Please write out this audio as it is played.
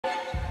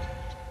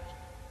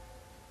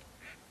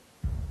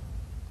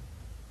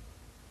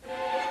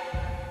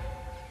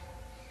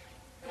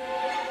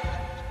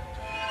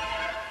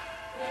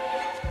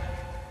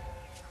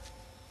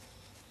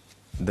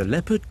The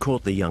leopard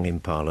caught the young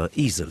impala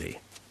easily.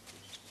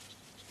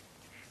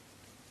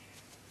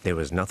 There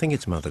was nothing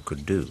its mother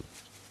could do.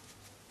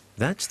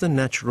 That's the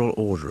natural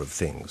order of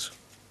things.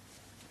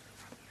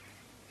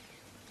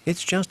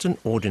 It's just an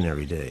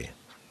ordinary day,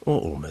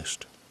 or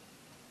almost.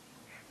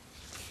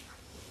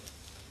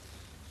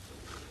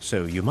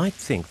 So you might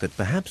think that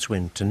perhaps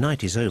when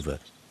tonight is over,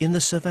 in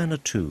the savannah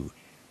too,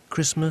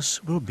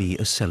 Christmas will be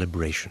a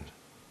celebration.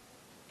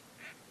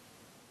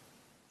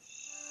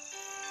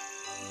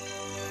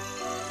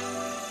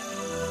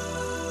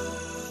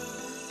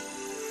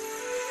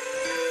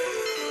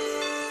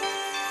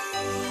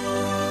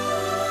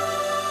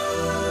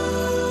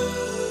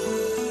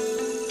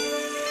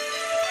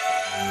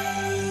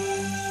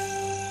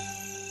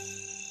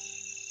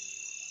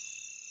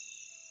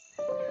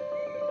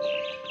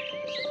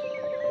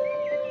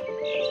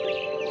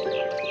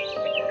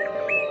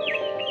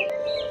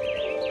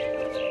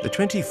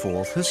 The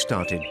 24th has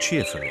started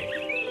cheerfully,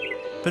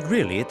 but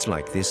really it's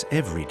like this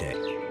every day.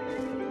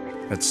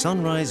 At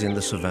sunrise in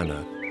the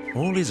savannah,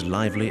 all is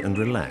lively and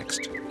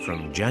relaxed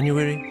from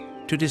January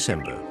to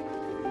December.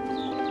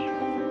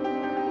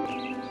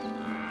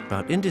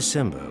 But in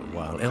December,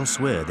 while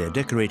elsewhere they're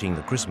decorating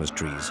the Christmas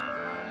trees,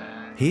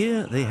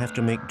 here they have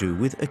to make do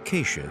with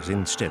acacias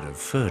instead of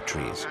fir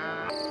trees.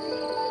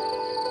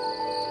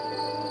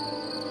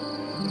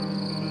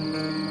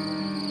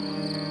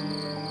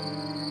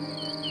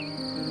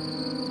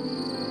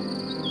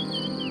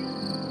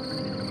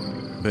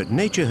 But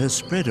nature has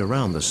spread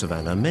around the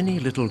savannah many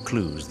little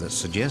clues that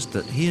suggest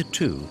that here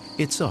too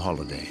it's a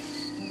holiday.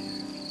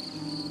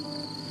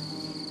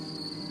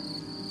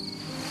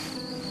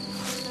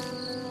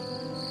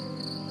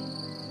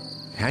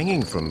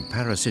 Hanging from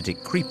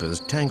parasitic creepers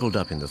tangled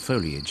up in the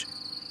foliage,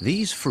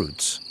 these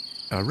fruits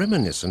are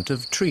reminiscent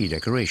of tree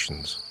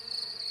decorations.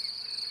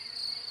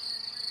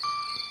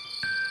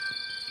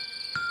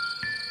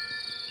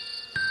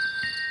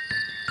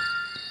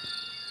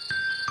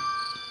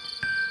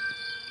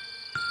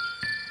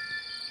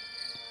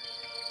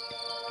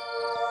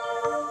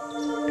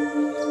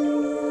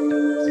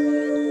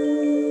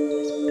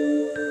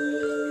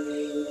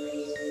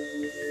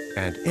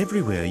 And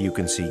everywhere you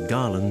can see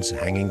garlands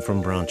hanging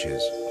from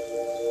branches.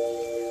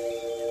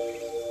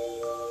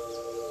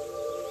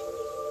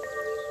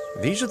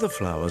 These are the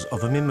flowers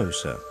of a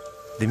mimosa,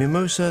 the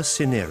Mimosa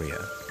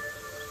cinerea.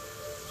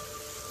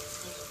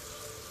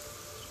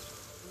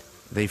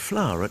 They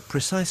flower at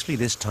precisely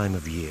this time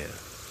of year.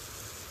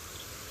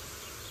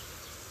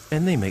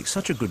 And they make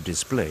such a good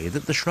display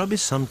that the shrub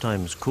is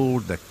sometimes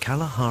called the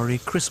Kalahari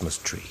Christmas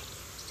tree.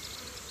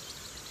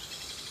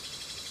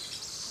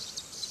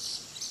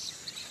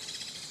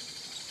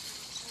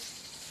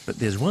 But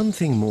there's one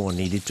thing more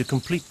needed to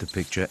complete the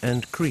picture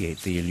and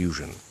create the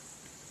illusion.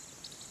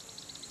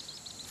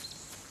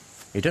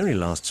 It only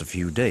lasts a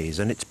few days,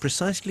 and it's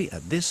precisely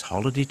at this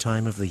holiday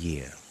time of the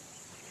year.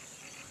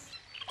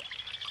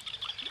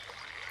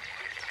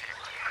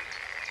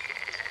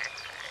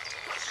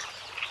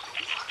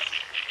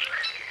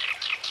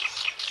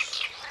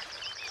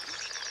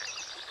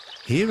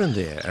 Here and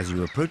there, as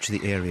you approach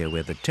the area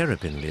where the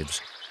terrapin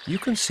lives, you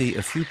can see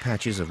a few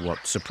patches of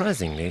what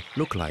surprisingly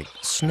look like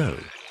snow.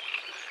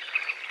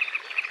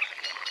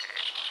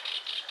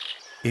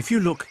 If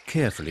you look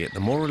carefully at the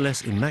more or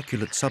less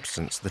immaculate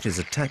substance that is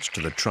attached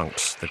to the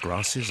trunks, the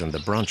grasses and the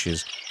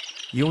branches,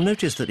 you'll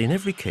notice that in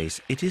every case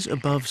it is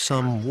above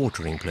some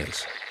watering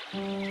place.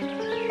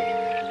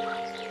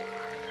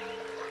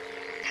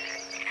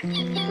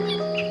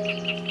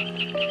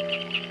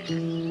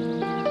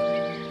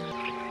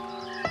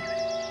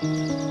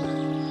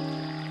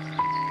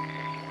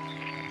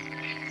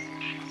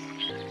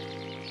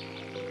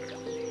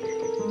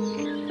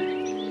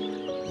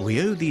 We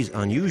owe these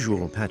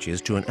unusual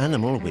patches to an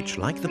animal which,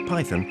 like the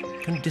python,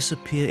 can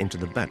disappear into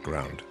the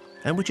background,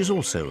 and which is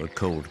also a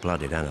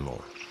cold-blooded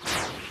animal.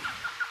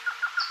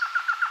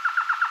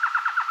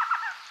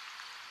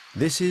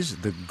 This is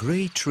the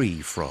grey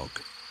tree frog.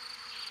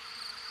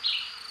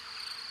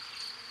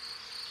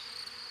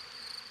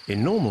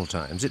 In normal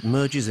times, it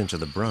merges into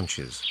the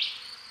branches.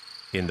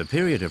 In the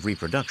period of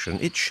reproduction,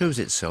 it shows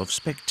itself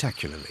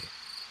spectacularly.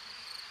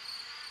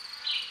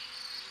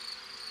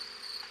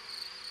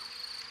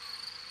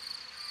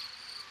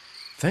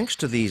 Thanks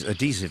to these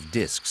adhesive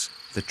discs,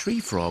 the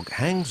tree frog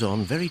hangs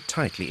on very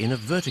tightly in a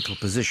vertical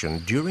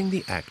position during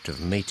the act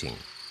of mating.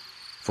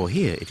 For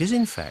here it is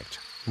in fact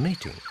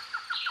mating.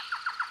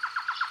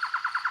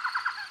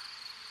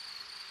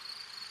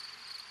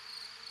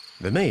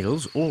 The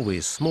males,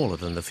 always smaller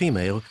than the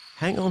female,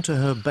 hang onto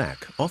her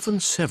back, often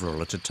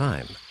several at a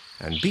time,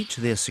 and beat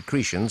their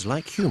secretions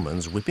like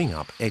humans whipping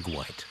up egg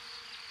white.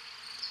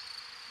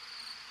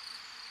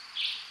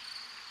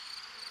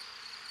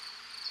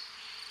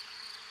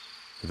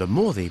 The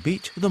more they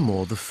beat, the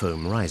more the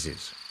foam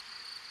rises.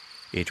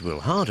 It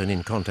will harden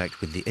in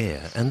contact with the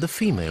air, and the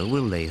female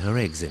will lay her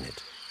eggs in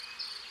it.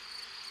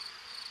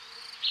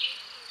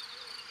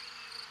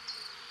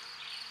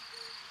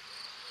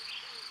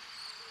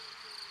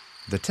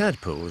 The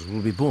tadpoles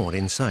will be born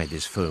inside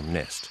this foam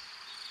nest.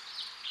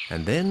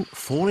 and then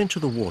fall into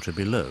the water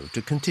below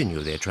to continue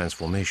their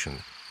transformation.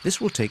 This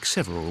will take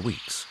several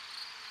weeks.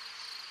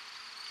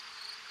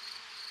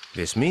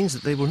 This means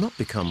that they will not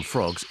become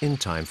frogs in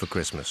time for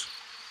Christmas.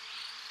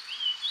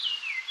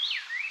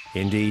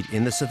 Indeed,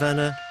 in the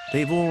savannah,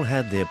 they've all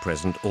had their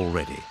present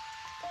already.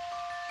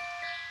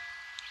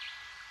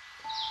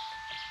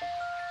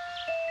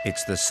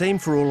 It's the same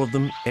for all of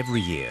them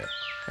every year,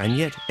 and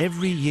yet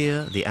every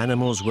year the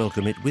animals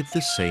welcome it with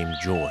the same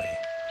joy.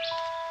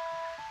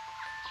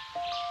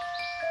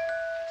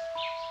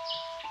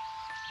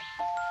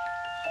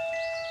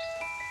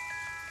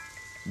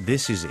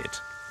 This is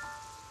it.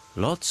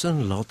 Lots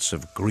and lots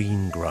of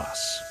green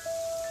grass.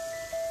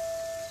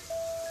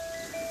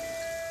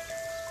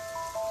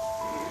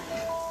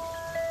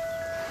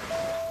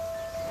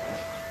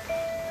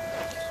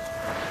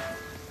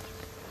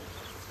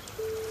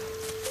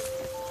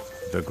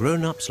 The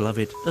grown-ups love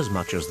it as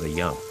much as the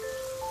young.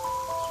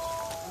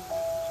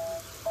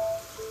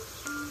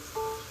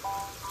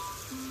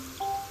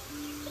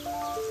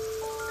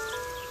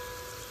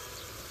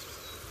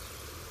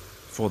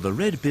 For the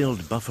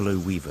red-billed buffalo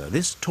weaver,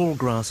 this tall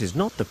grass is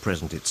not the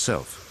present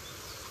itself.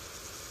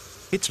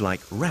 It's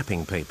like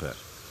wrapping paper.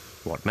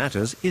 What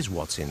matters is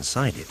what's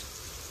inside it.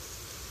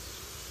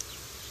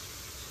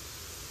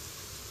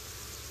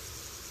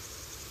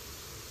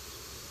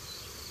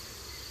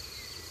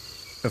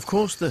 Of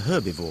course, the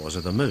herbivores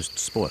are the most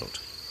spoilt.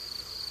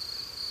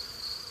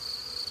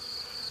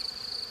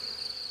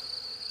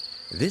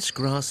 This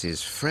grass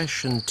is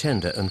fresh and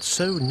tender and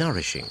so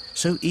nourishing,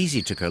 so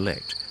easy to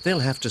collect, they'll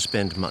have to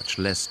spend much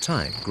less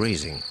time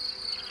grazing.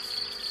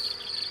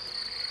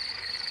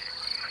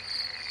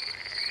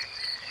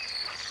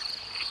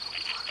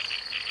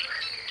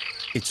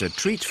 It's a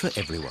treat for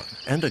everyone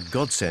and a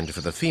godsend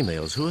for the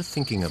females who are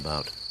thinking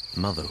about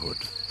motherhood.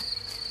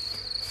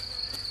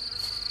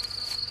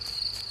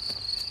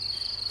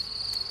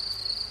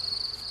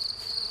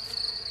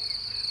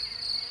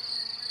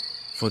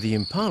 For the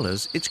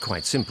impalas, it's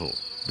quite simple.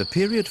 The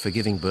period for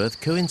giving birth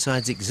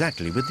coincides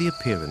exactly with the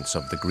appearance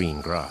of the green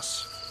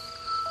grass.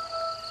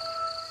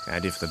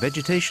 And if the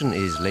vegetation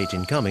is late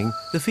in coming,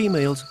 the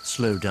females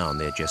slow down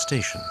their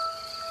gestation.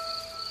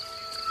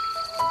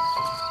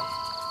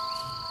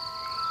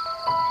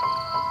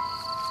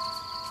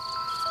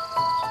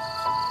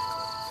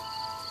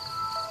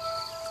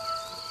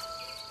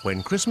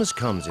 When Christmas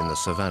comes in the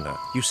savannah,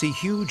 you see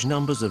huge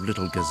numbers of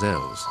little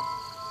gazelles.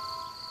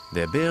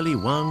 They're barely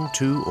 1,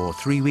 2, or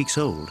 3 weeks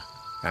old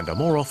and are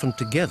more often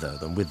together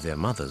than with their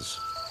mothers.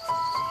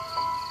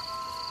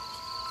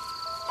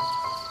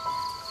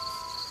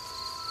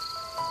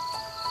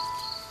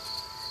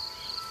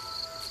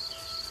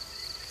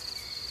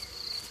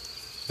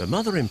 The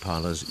mother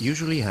impalas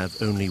usually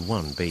have only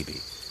one baby,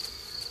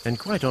 and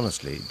quite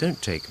honestly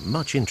don't take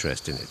much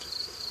interest in it.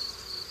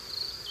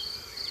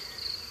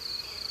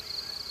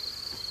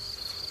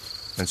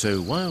 And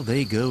so while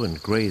they go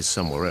and graze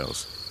somewhere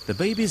else, the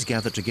babies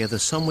gather together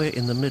somewhere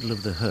in the middle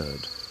of the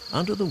herd,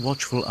 under the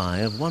watchful eye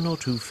of 1 or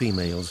 2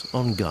 females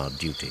on guard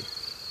duty.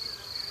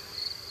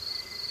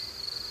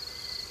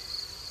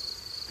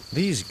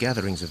 These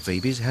gatherings of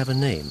babies have a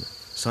name.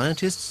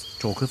 Scientists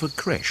talk of a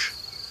crèche.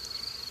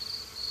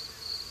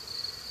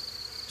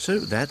 So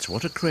that's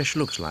what a crèche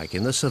looks like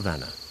in the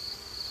savannah.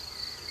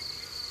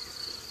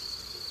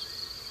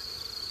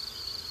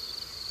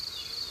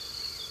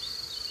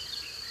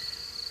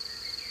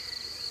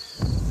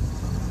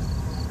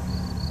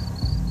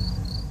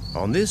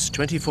 On this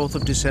 24th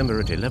of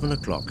December at 11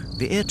 o'clock,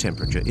 the air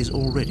temperature is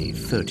already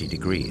 30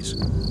 degrees.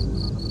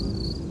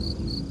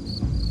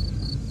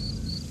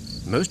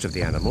 Most of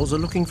the animals are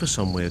looking for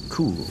somewhere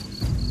cool.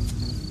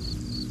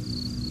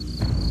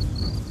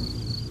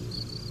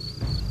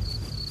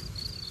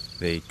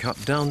 They cut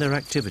down their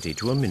activity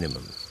to a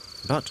minimum,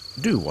 but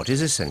do what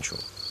is essential.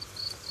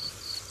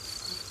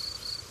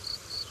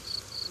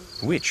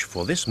 Which,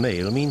 for this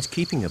male, means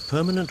keeping a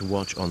permanent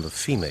watch on the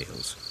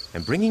females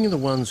and bringing the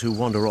ones who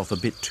wander off a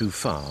bit too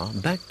far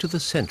back to the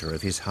center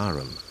of his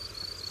harem.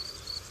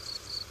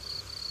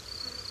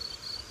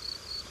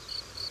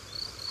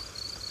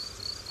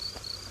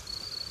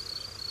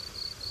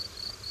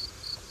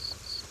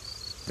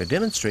 The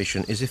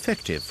demonstration is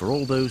effective for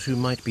all those who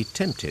might be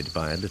tempted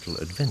by a little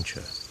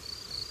adventure.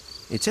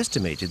 It's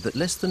estimated that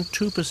less than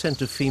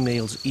 2% of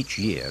females each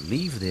year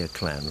leave their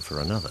clan for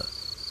another.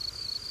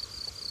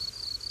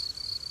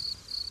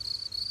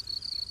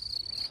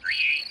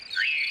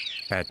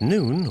 At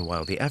noon,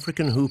 while the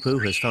African hoopoe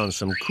has found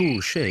some cool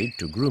shade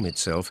to groom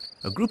itself,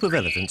 a group of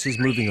elephants is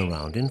moving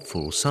around in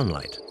full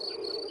sunlight.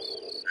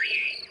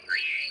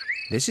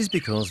 This is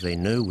because they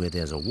know where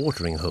there's a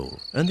watering hole,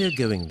 and they're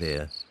going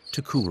there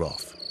to cool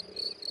off.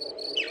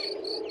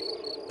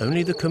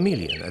 Only the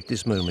chameleon at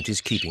this moment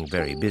is keeping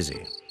very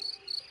busy.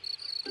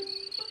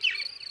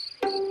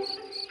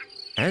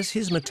 As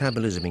his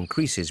metabolism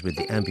increases with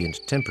the ambient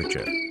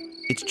temperature,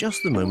 it's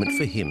just the moment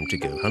for him to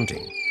go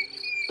hunting.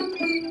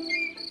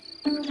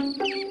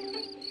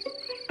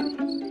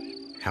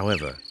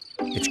 However,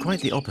 it's quite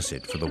the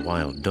opposite for the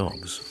wild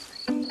dogs.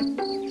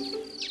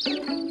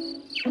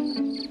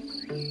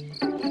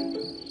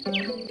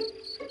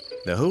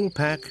 The whole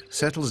pack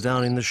settles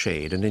down in the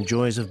shade and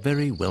enjoys a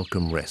very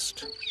welcome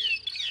rest.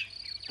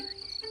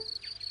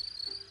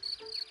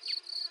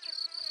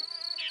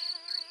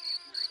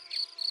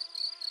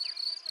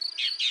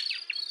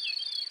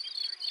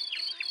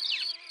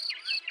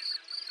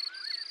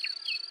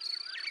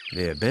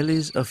 Their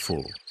bellies are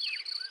full,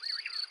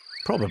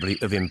 probably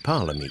of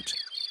impala meat.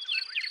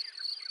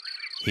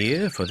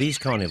 Here, for these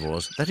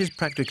carnivores, that is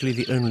practically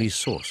the only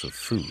source of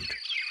food.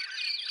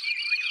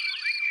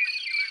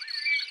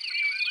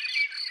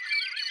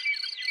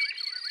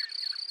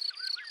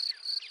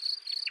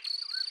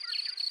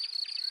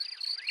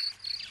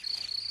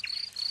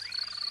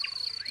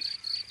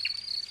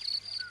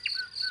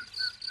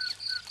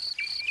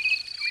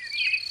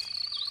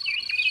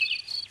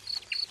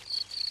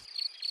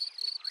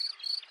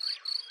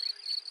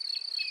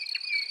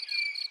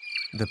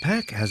 The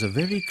pack has a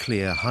very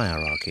clear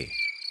hierarchy,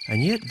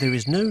 and yet there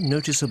is no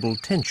noticeable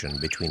tension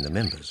between the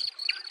members.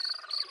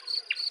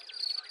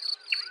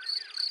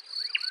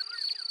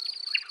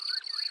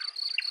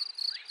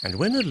 And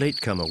when a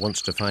latecomer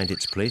wants to find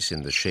its place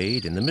in the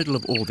shade in the middle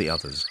of all the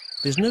others,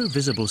 there's no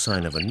visible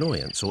sign of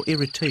annoyance or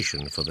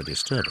irritation for the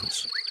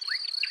disturbance.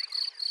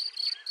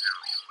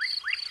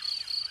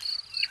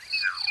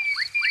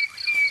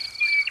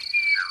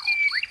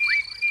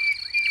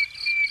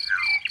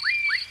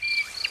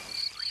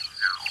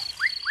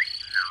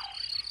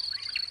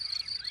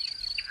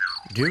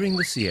 During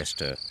the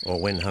siesta, or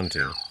when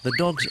hunting, the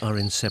dogs are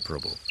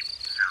inseparable.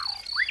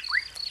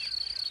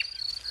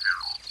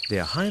 They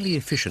are highly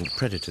efficient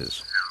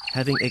predators,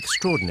 having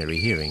extraordinary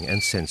hearing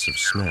and sense of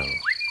smell.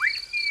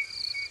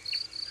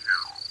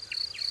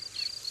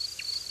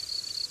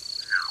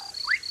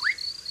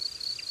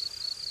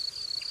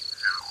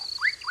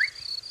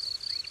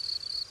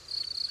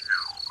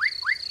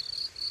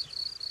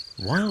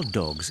 Wild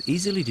dogs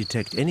easily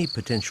detect any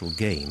potential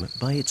game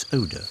by its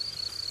odor.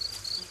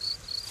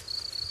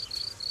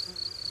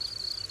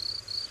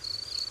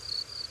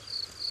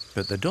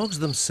 But the dogs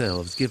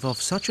themselves give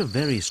off such a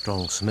very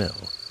strong smell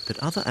that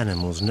other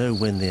animals know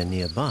when they're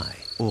nearby,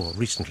 or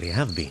recently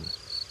have been.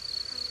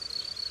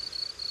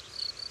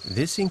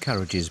 This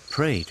encourages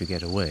prey to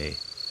get away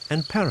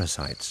and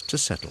parasites to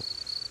settle.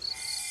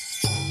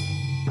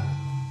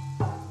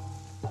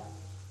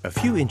 A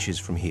few inches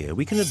from here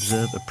we can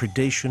observe a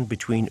predation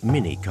between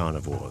mini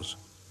carnivores.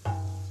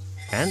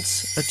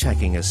 Ants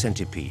attacking a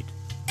centipede.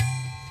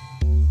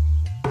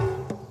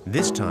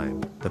 This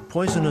time, the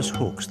poisonous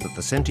hooks that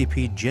the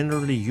centipede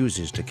generally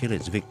uses to kill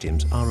its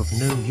victims are of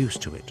no use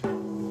to it.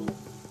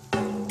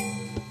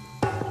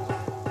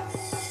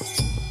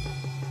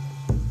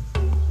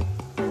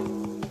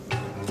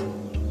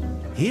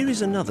 Here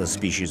is another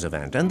species of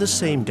ant and the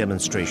same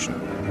demonstration.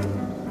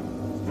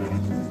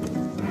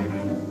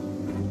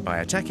 By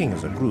attacking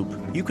as a group,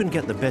 you can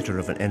get the better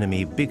of an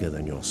enemy bigger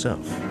than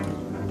yourself.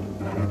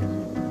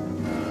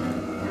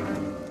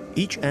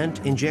 Each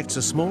ant injects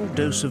a small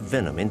dose of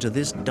venom into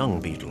this dung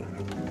beetle.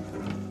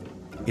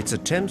 Its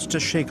attempts to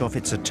shake off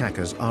its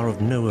attackers are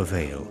of no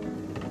avail.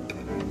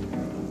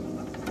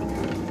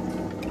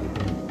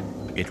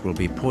 It will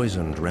be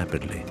poisoned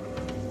rapidly.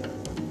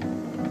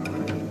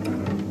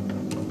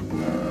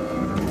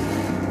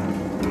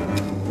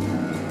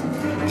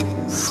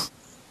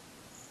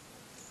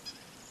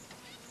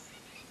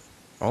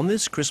 On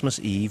this Christmas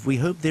Eve, we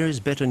hope there is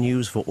better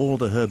news for all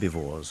the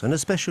herbivores, and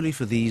especially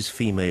for these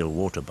female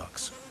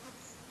waterbucks.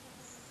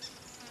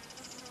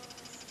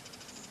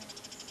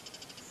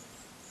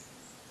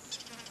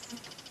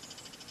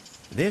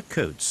 Their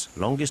coats,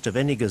 longest of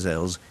any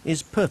gazelles,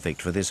 is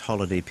perfect for this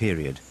holiday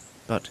period,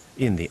 but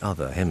in the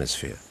other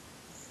hemisphere.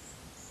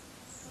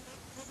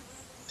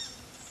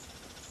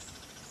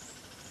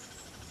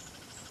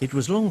 It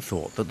was long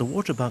thought that the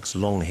waterbuck's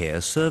long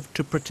hair served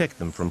to protect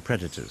them from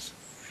predators.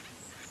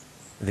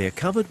 They are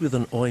covered with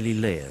an oily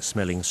layer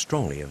smelling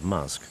strongly of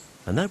musk,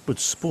 and that would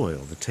spoil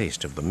the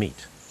taste of the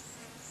meat.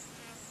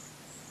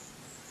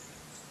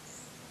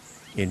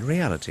 In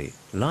reality,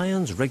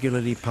 lions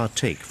regularly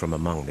partake from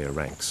among their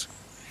ranks.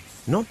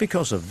 Not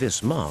because of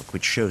this mark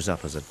which shows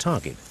up as a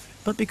target,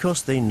 but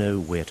because they know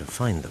where to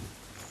find them.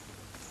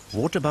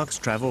 Waterbucks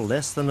travel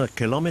less than 1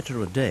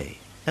 kilometer a day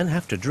and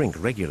have to drink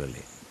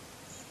regularly.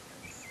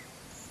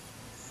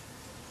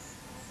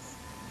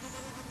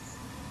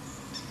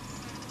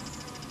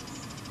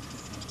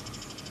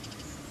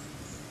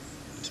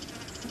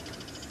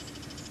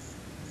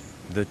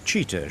 The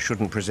cheetah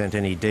shouldn't present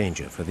any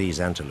danger for these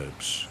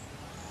antelopes.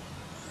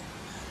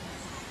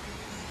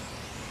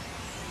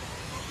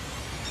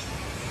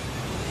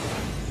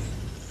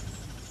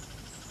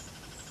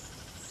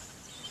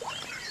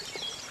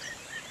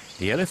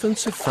 The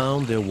elephants have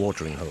found their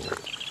watering hole.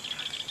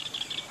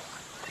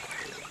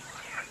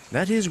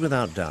 That is,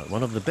 without doubt,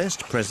 one of the best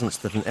presents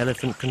that an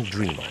elephant can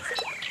dream of.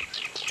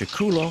 To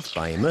cool off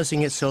by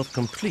immersing itself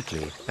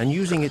completely and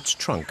using its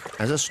trunk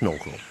as a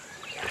snorkel.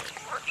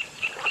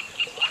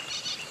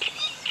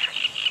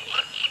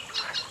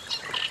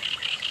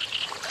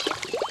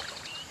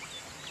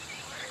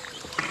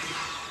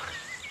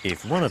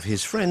 If one of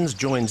his friends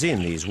joins in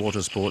these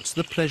water sports,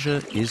 the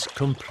pleasure is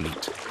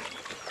complete.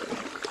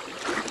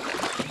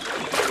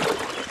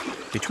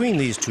 Between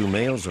these two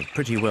males of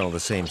pretty well the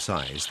same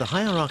size, the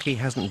hierarchy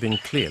hasn't been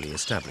clearly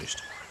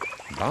established.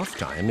 Bath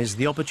time is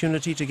the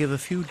opportunity to give a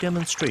few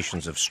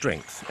demonstrations of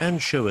strength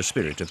and show a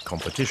spirit of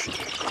competition.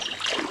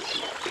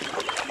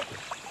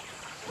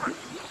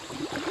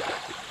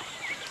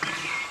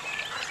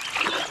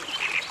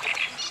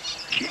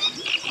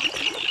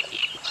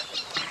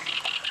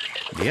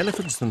 The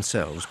elephants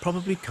themselves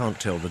probably can't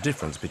tell the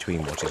difference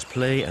between what is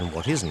play and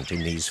what isn't in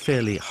these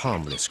fairly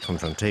harmless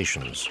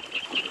confrontations.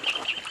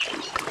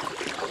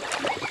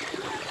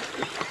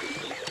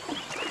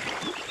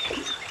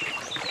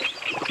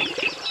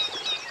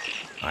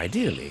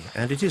 Ideally,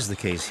 and it is the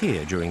case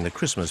here during the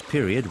Christmas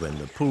period when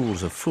the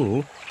pools are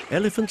full,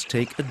 elephants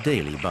take a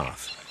daily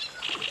bath.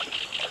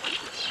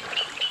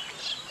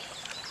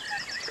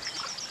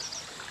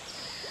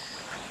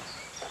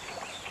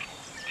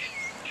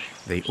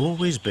 They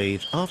always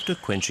bathe after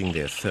quenching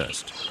their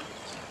thirst,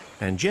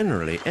 and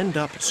generally end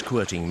up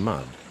squirting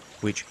mud,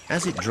 which,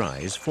 as it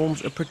dries,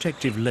 forms a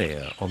protective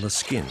layer on the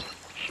skin.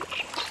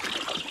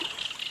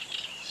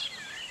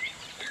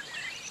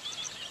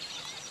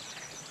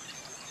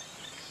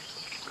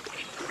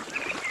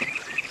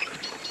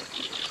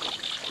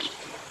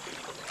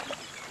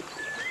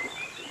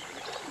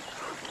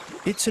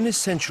 It's an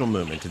essential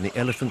moment in the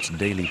elephant's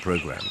daily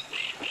program.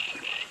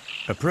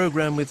 A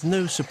program with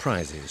no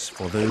surprises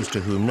for those to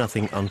whom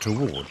nothing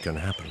untoward can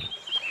happen.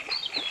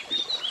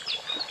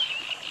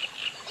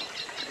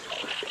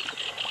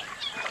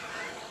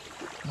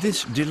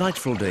 This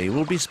delightful day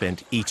will be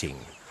spent eating.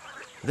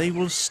 They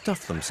will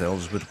stuff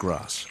themselves with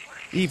grass,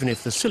 even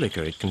if the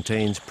silica it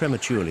contains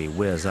prematurely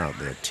wears out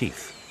their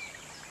teeth.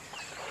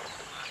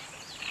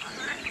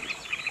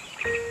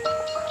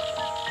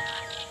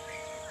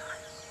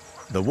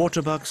 The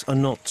waterbucks are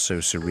not so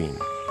serene.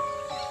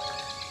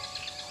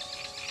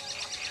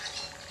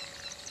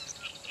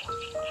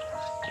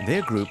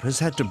 Their group has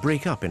had to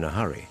break up in a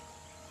hurry.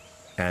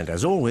 And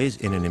as always,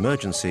 in an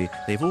emergency,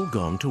 they've all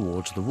gone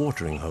towards the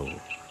watering hole.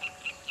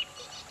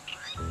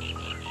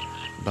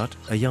 But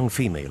a young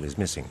female is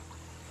missing.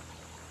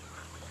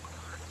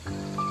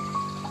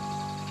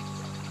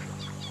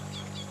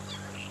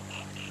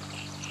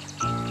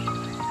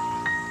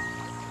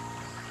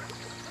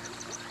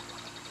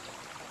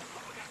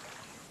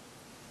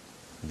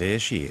 There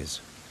she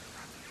is.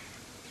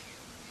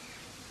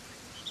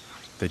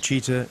 The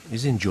cheetah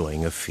is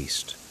enjoying a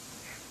feast.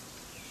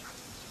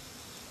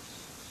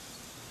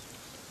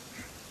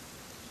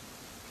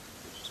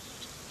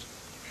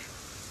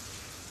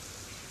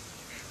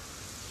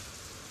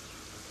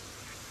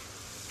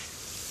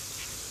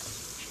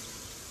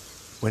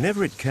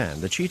 Whenever it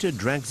can, the cheetah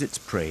drags its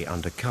prey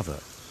under cover.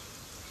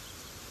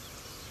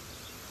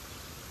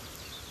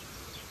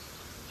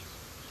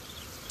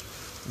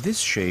 This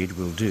shade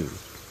will do,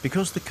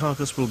 because the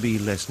carcass will be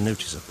less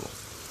noticeable.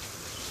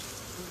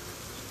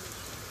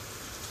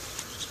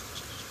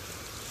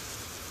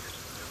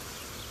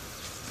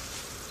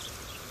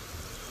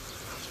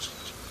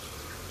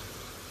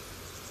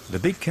 The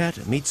big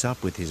cat meets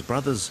up with his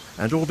brothers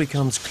and all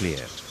becomes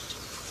clear.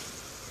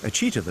 A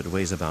cheetah that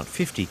weighs about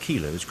 50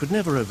 kilos could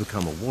never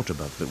overcome a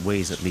waterbuck that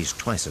weighs at least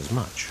twice as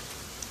much.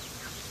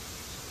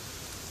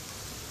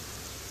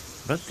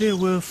 But there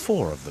were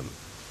 4 of them.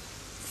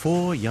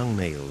 4 young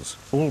males,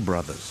 all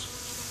brothers.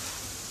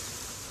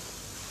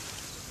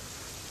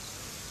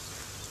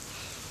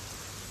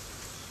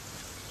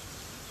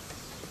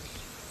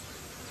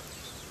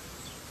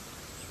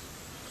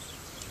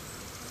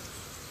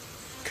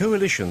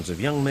 Coalitions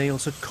of young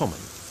males are common.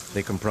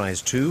 They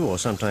comprise 2 or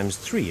sometimes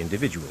 3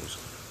 individuals.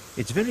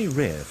 It's very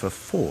rare for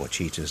 4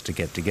 cheetahs to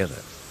get together.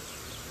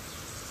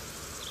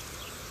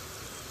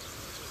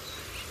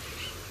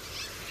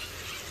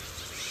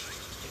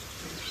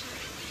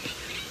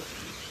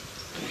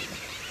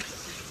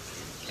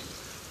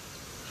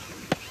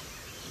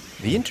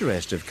 The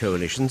interest of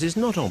coalitions is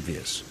not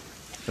obvious.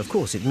 Of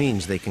course, it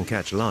means they can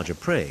catch larger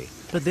prey,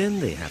 but then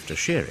they have to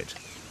share it.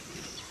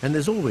 And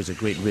there's always a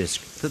great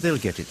risk that they'll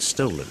get it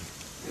stolen.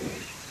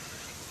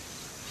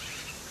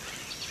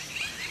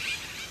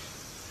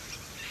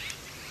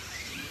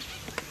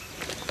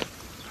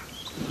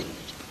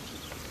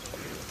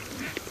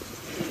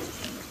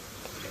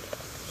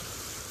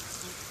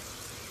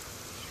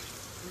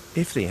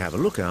 If they have a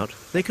lookout,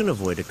 they can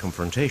avoid a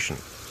confrontation.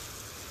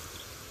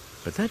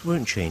 But that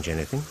won't change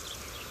anything.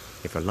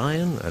 If a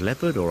lion, a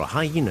leopard, or a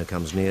hyena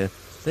comes near,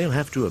 they'll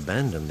have to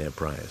abandon their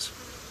prize.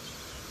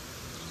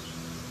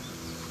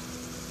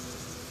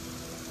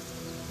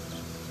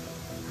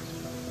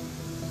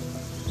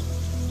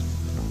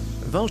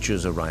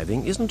 Vultures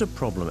arriving isn't a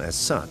problem as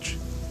such.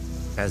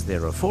 As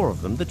there are 4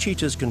 of them, the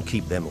cheetahs can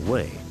keep them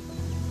away.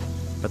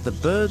 But the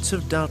birds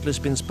have doubtless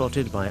been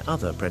spotted by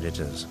other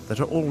predators that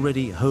are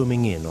already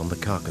homing in on the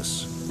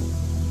carcass.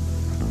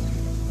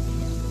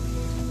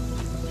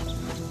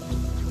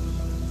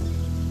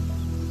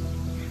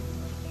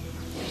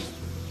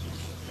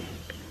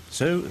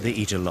 So they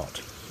eat a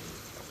lot.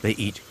 They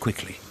eat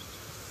quickly.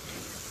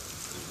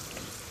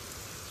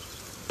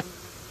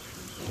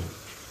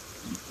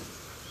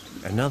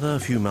 Another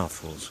few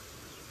mouthfuls.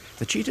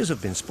 The cheetahs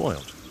have been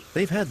spoiled.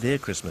 They've had their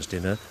Christmas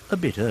dinner a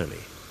bit early.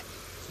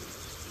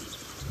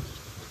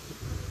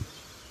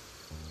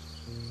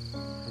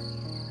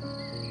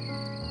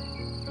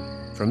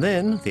 From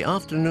then, the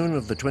afternoon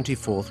of the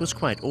 24th was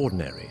quite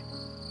ordinary.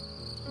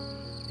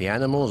 The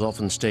animals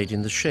often stayed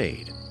in the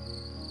shade.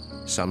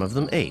 Some of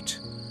them ate.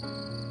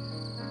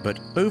 But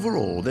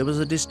overall, there was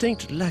a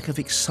distinct lack of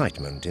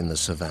excitement in the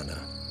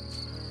savannah.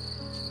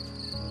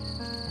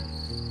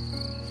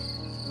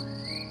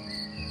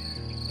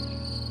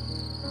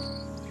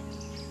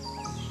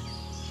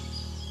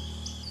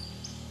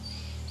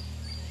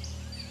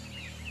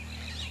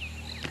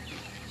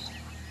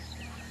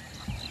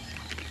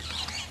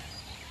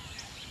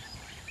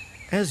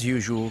 As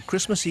usual,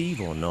 Christmas Eve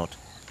or not,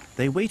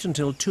 they wait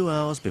until 2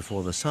 hours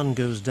before the sun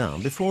goes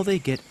down before they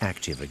get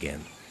active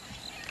again.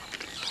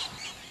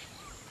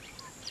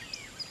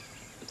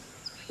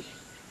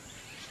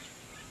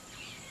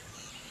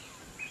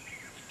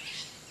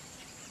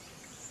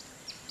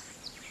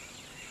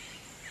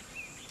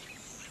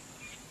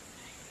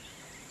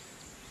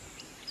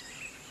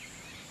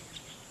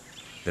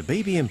 The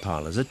baby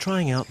impalas are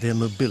trying out their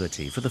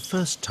mobility for the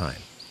first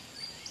time.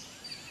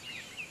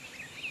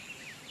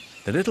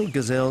 The little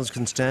gazelles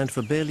can stand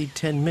for barely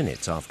 10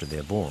 minutes after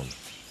they're born.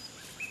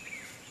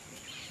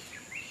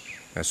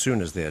 As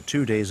soon as they're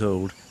 2 days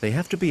old, they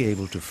have to be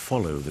able to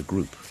follow the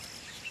group.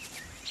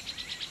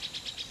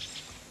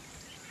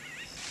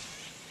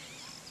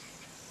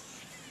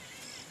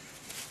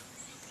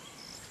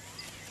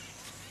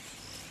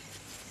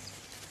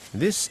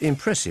 This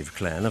impressive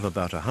clan of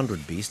about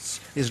 100 beasts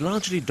is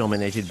largely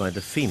dominated by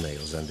the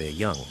females and their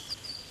young,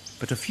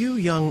 but a few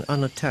young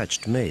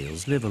unattached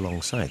males live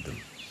alongside them.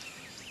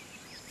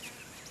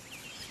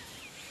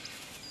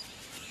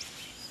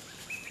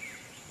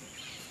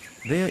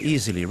 They are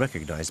easily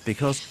recognized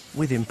because,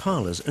 with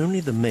impalas,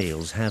 only the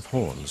males have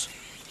horns,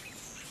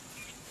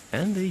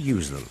 and they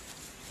use them.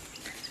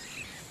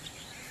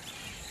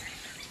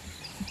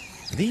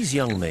 These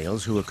young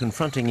males, who are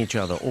confronting each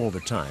other all the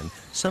time,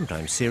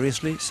 sometimes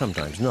seriously,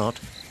 sometimes not,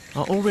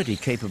 are already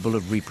capable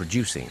of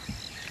reproducing.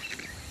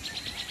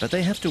 But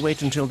they have to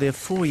wait until they're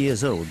 4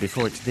 years old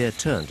before it's their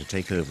turn to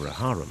take over a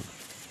harem.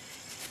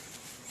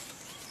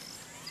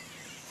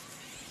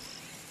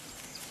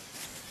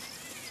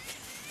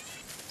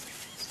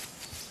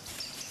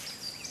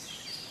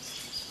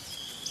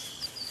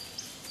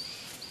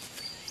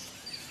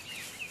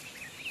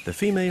 The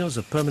females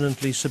are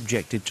permanently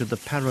subjected to the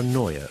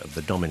paranoia of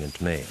the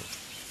dominant male.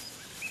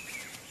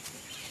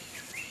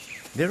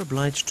 They're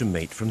obliged to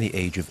mate from the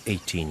age of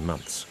 18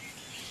 months.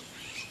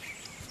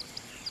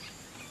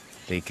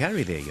 They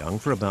carry their young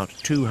for about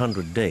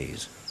 200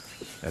 days.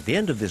 At the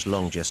end of this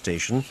long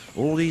gestation,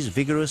 all these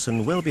vigorous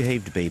and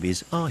well-behaved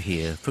babies are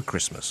here for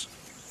Christmas.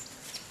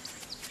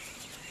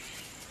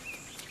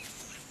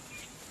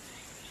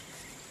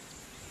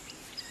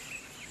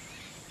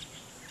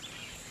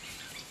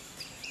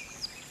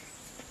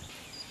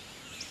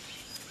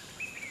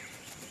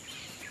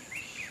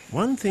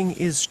 One thing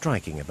is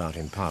striking about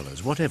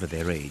impalas, whatever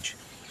their age.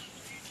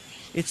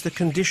 It's the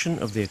condition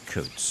of their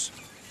coats.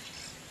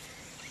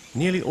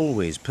 Nearly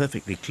always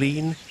perfectly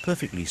clean,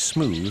 perfectly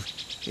smooth,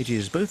 it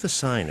is both a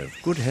sign of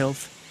good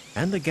health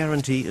and the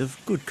guarantee of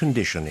good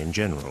condition in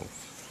general.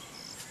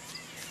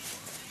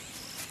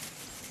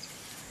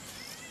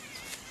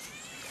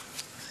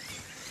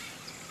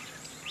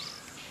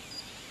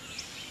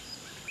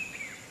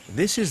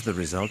 This is the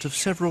result of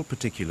several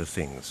particular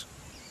things.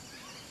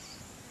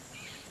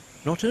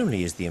 Not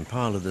only is the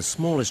impala the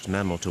smallest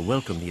mammal to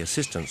welcome the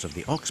assistance of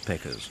the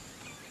oxpeckers,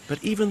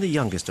 but even the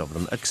youngest of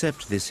them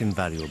accept this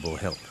invaluable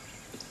help.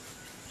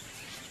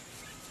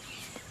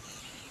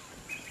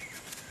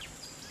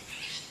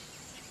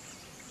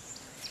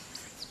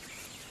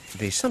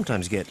 They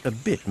sometimes get a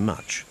bit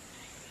much,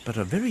 but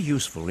are very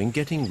useful in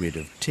getting rid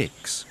of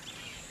ticks.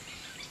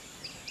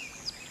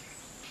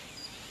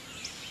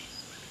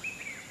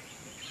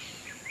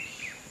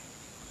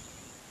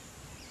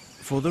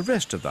 For the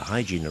rest of the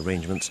hygiene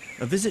arrangements,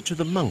 a visit to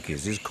the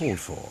monkeys is called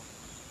for.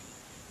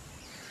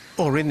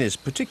 Or in this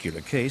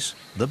particular case,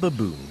 the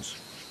baboons.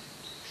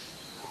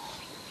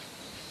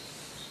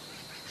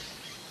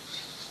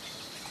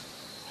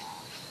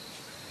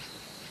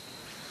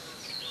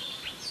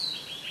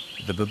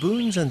 The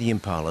baboons and the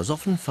impalas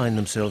often find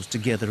themselves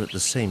together at the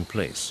same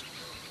place.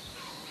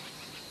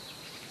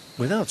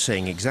 Without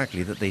saying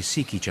exactly that they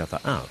seek each other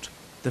out,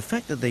 the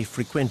fact that they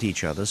frequent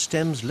each other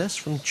stems less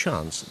from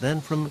chance than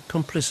from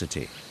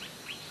complicity.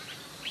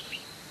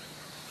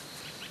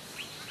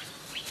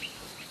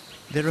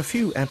 There are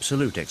few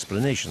absolute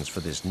explanations for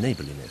this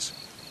neighborliness.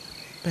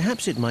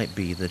 Perhaps it might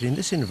be that in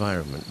this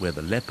environment where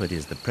the leopard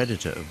is the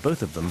predator of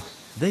both of them,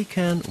 they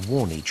can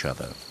warn each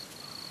other.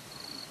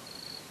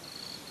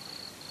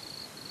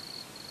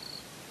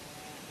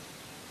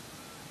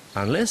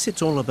 Unless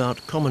it's all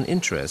about common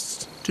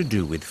interests to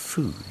do with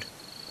food.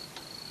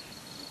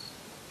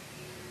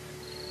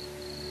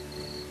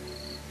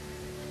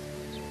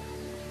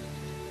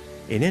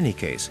 In any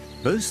case,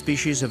 both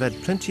species have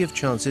had plenty of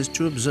chances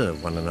to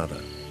observe one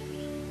another.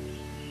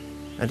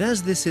 And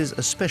as this is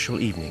a special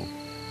evening,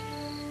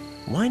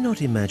 why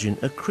not imagine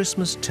a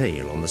Christmas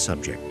tale on the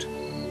subject?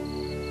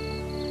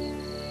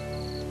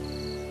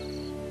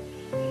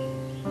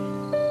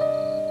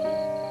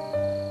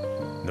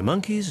 The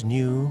monkeys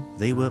knew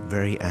they were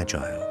very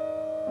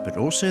agile, but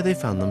also they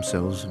found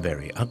themselves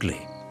very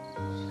ugly,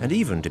 and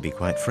even, to be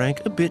quite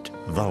frank, a bit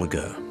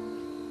vulgar.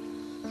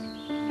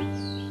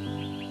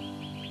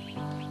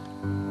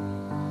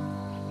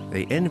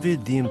 They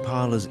envied the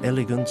impala's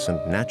elegance and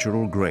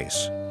natural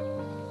grace,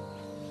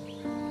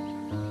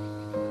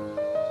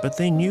 but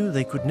they knew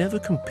they could never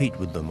compete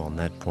with them on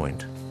that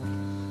point.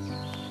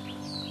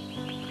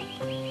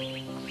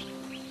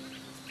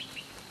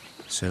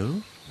 So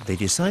they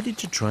decided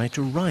to try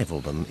to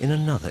rival them in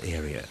another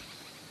area: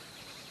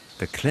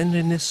 the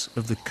cleanliness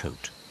of the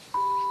coat.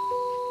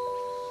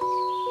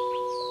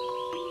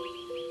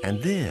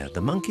 And there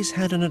the monkeys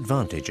had an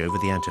advantage over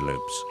the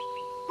antelopes: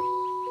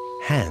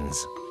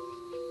 hands.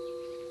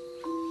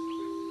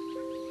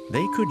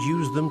 They could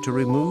use them to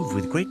remove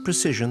with great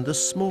precision the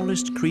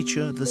smallest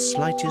creature, the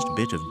slightest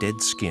bit of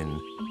dead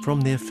skin from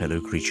their fellow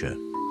creature.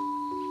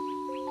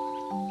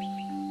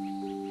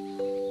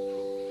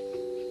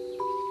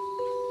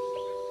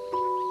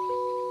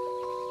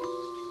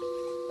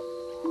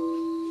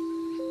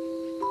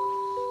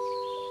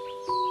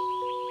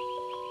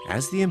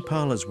 As the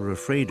impalas were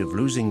afraid of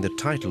losing the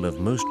title of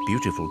most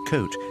beautiful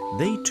coat,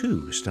 they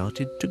too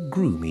started to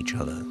groom each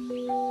other.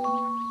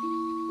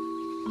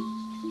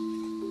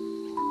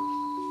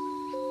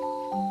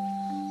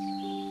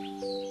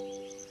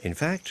 In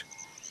fact,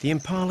 the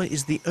impala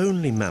is the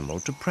only mammal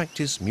to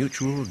practice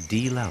mutual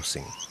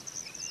delousing.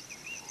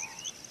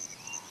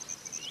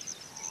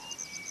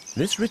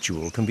 This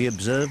ritual can be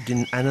observed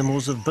in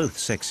animals of both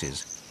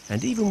sexes,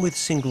 and even with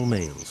single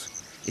males.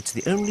 It's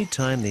the only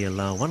time they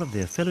allow one of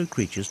their fellow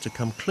creatures to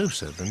come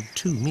closer than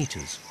 2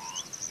 meters.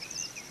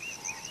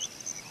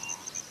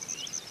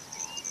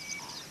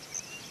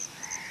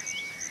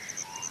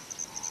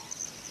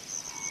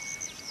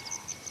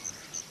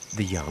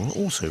 The young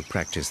also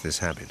practice this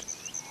habit.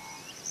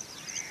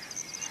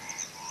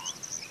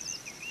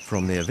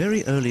 From their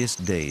very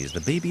earliest days,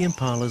 the baby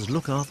impalas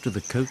look after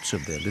the coats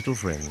of their little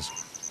friends.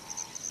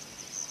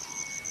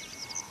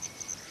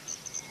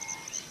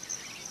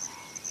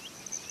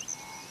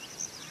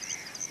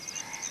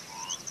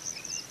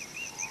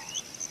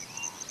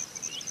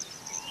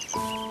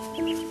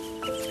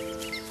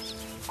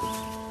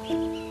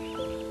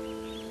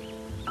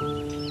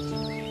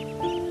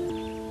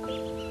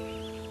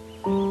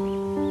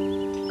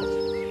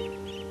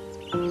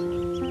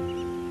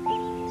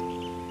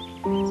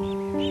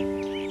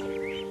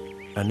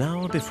 An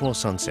hour before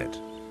sunset,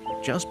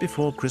 just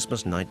before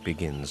Christmas night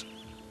begins,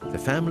 the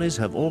families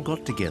have all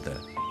got together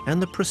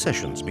and the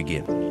processions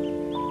begin.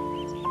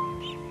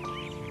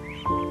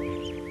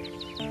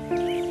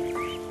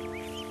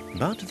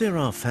 But there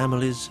are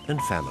families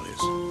and families.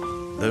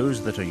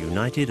 Those that are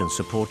united and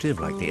supportive,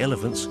 like the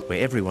elephants,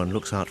 where everyone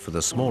looks out for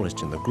the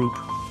smallest in the group,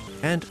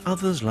 and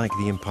others like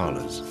the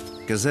impalas,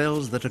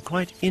 gazelles that are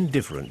quite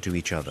indifferent to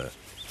each other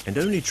and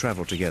only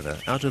travel together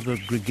out of a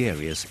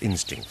gregarious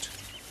instinct.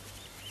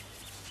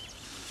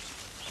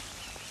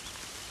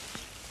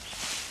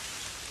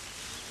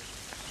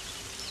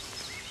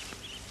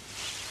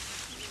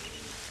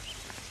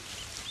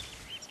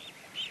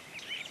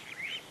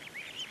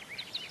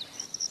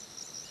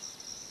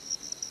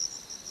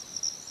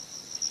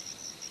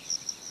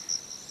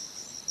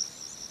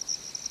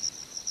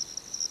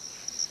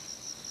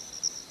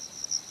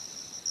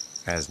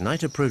 As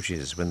night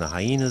approaches, when the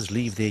hyenas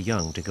leave their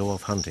young to go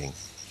off hunting,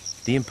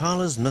 the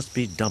impalas must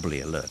be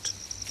doubly alert,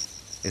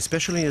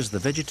 especially as the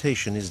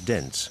vegetation is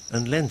dense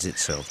and lends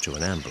itself to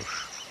an ambush.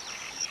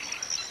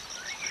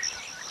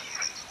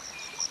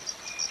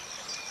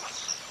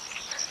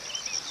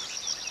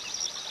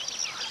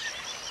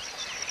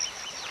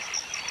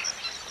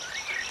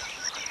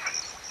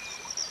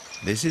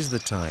 This is the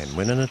time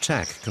when an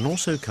attack can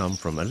also come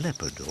from a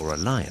leopard or a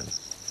lion.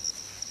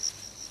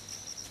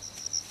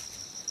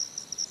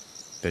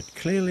 But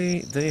clearly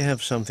they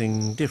have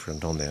something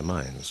different on their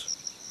minds.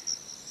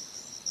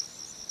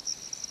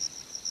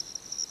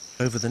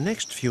 Over the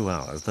next few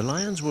hours, the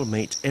lions will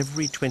mate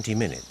every 20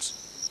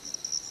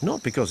 minutes.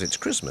 Not because it's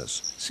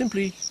Christmas,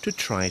 simply to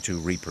try to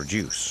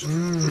reproduce.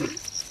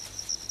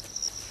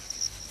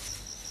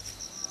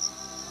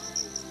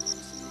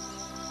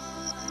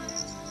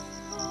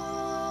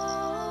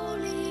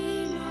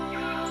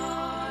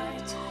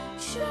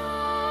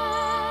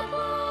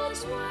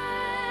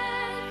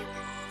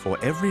 For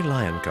every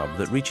lion cub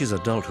that reaches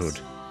adulthood,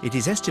 it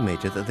is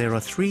estimated that there are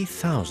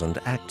 3,000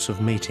 acts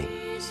of mating.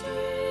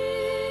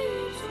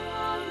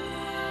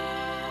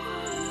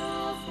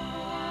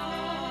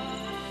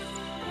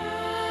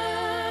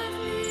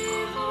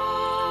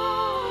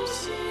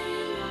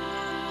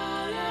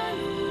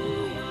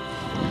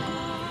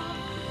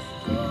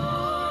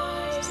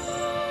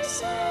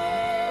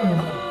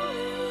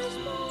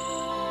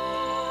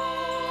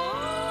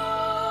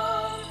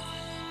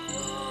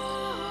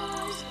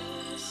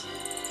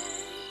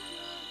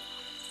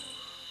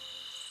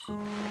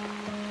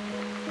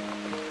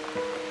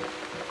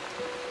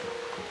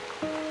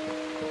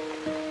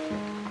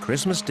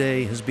 Christmas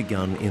Day has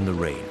begun in the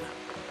rain.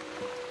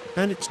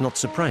 And it's not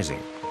surprising.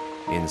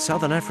 In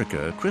southern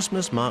Africa,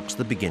 Christmas marks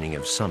the beginning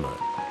of summer.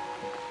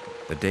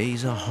 The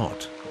days are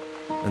hot,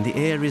 and the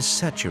air is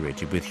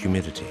saturated with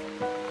humidity.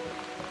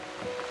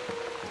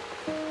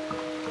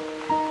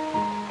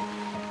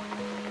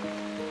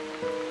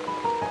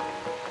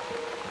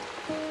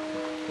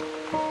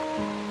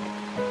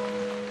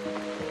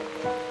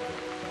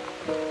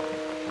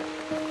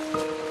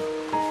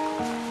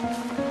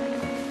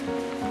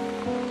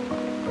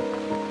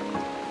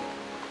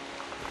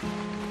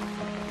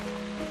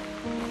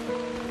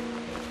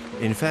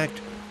 In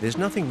fact, there's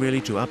nothing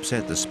really to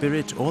upset the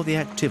spirit or the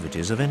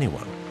activities of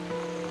anyone.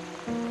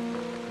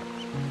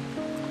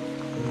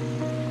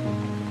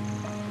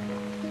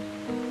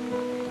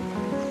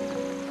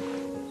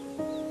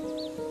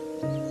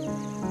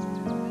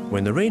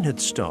 When the rain had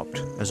stopped,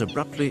 as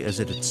abruptly as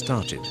it had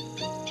started,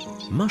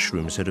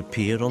 mushrooms had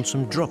appeared on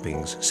some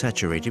droppings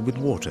saturated with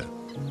water.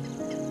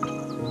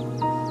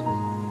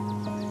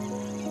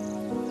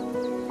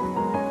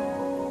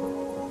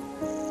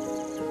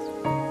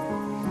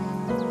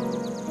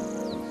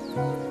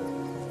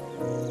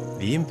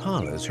 The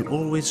impalas, who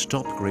always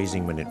stop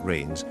grazing when it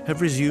rains,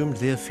 have resumed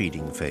their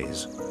feeding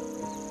phase.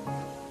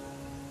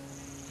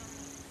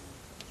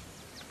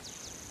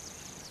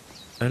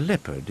 A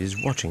leopard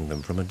is watching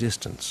them from a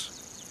distance.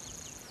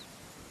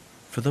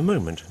 For the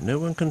moment, no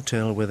one can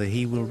tell whether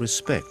he will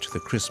respect the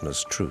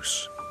Christmas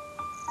truce.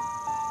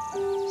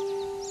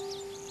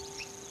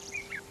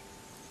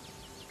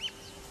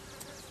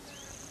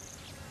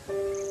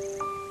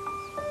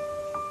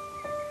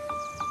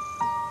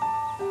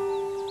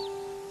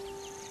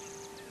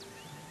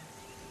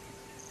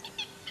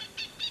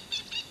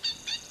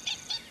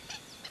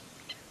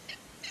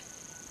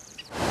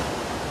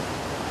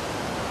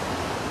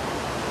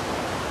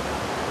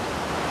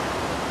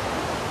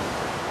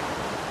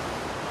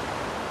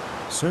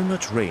 So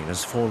much rain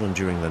has fallen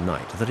during the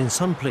night that in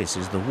some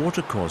places the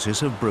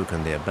watercourses have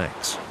broken their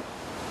banks.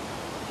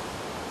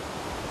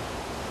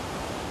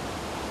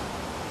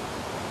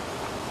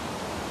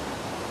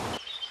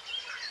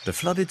 The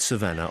flooded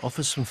savannah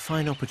offers some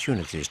fine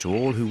opportunities to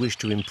all who wish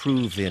to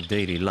improve their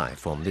daily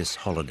life on this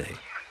holiday.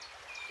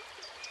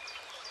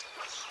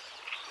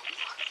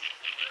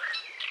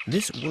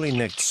 This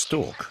woolly-necked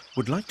stork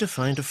would like to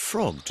find a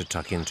frog to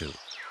tuck into.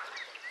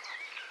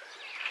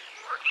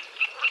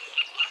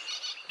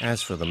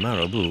 As for the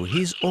marabou,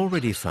 he's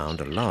already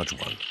found a large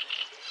one.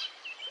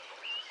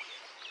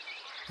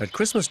 At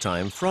Christmas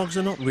time, frogs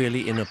are not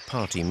really in a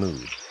party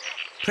mood.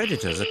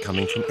 Predators are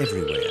coming from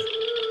everywhere.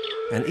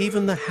 And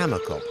even the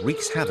hammercock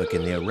wreaks havoc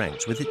in their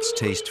ranks with its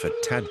taste for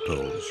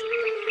tadpoles.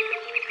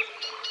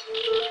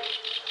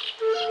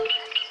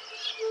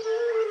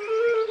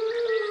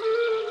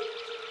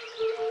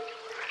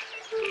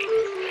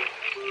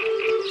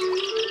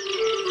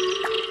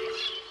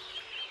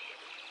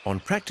 On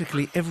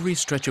practically every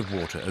stretch of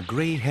water, a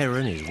grey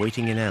heron is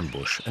waiting in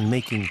ambush and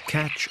making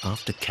catch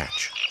after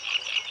catch.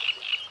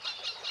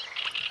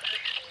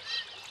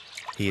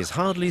 He has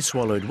hardly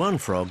swallowed one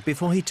frog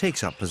before he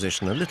takes up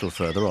position a little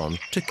further on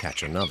to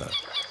catch another.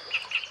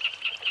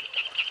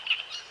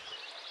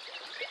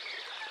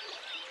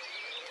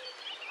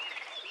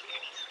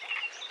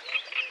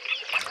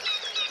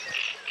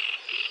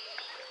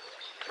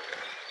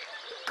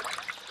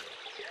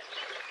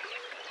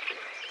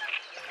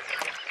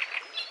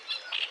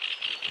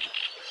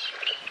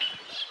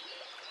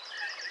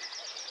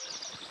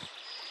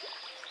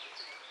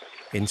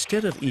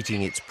 Instead of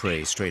eating its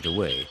prey straight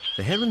away,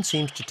 the heron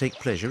seems to take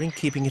pleasure in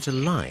keeping it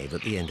alive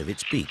at the end of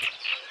its beak.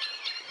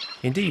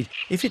 Indeed,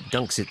 if it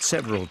dunks it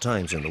several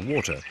times in the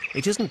water,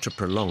 it isn't to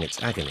prolong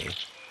its agony,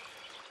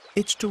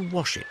 it's to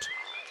wash it.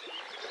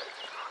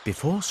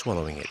 Before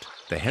swallowing it,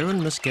 the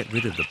heron must get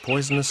rid of the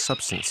poisonous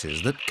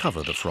substances that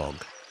cover the frog.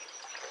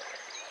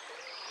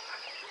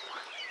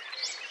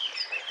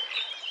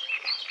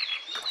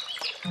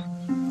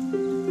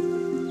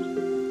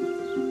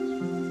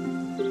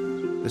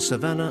 The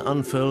savannah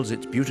unfurls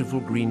its beautiful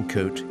green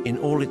coat in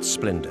all its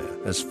splendor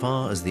as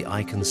far as the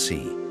eye can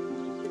see.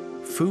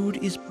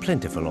 Food is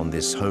plentiful on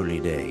this holy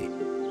day,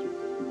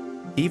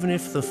 even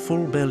if the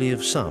full belly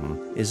of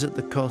some is at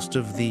the cost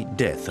of the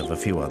death of a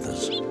few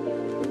others.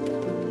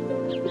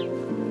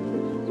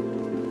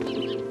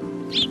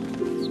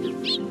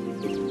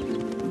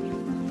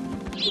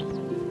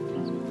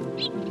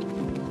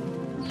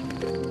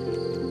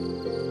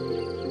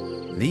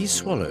 These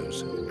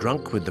swallows,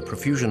 drunk with the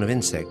profusion of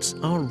insects,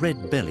 are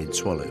red-bellied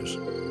swallows.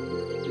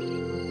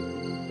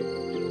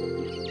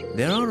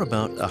 There are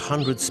about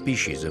 100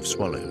 species of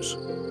swallows.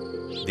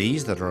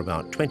 These that are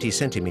about 20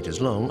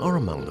 centimeters long are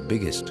among the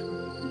biggest.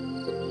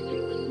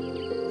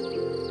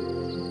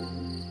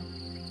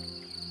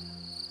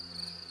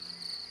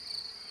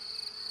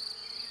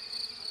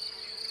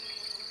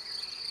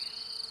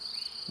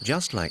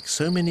 Just like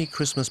so many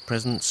Christmas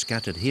presents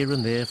scattered here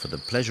and there for the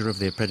pleasure of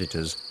their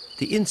predators,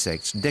 the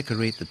insects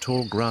decorate the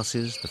tall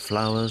grasses, the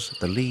flowers,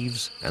 the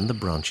leaves, and the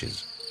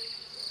branches.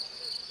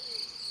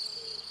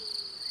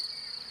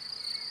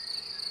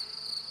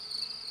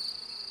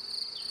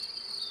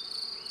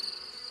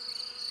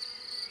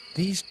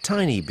 These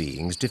tiny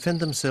beings defend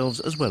themselves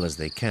as well as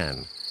they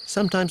can,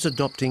 sometimes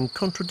adopting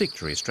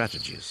contradictory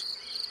strategies.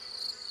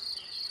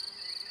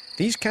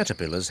 These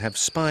caterpillars have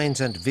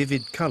spines and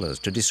vivid colours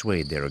to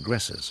dissuade their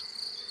aggressors.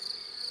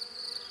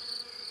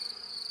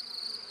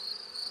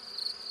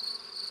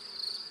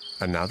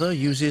 Another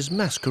uses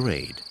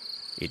masquerade.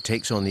 It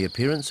takes on the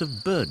appearance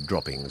of bird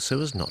droppings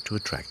so as not to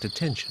attract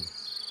attention,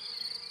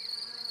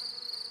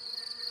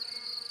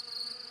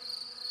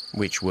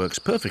 which works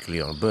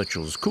perfectly on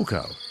Burchell's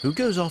cuckoo, who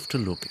goes off to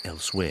look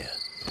elsewhere.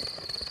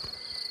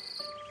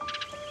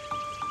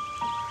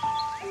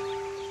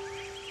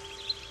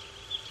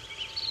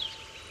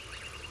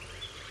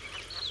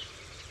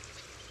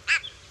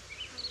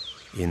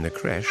 In the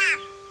crèche,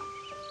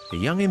 the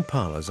young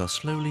impalas are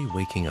slowly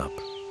waking up.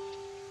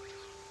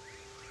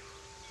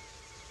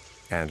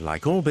 And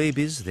like all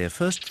babies, their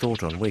first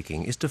thought on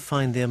waking is to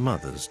find their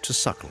mothers to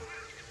suckle.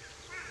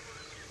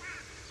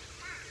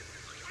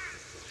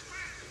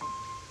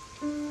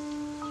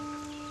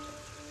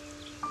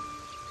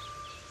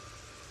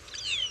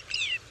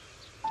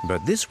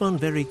 But this one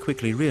very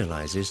quickly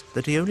realizes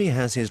that he only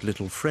has his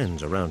little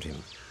friends around him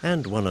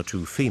and one or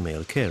two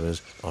female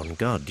carers on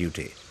guard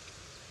duty.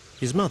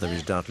 His mother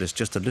is doubtless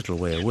just a little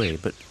way away,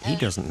 but he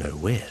doesn't know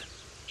where.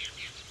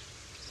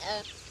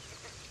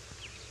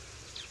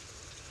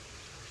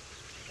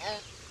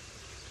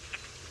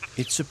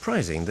 It's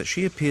surprising that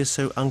she appears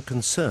so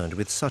unconcerned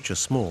with such a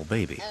small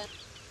baby.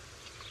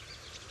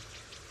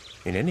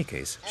 In any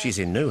case, she's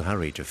in no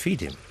hurry to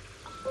feed him.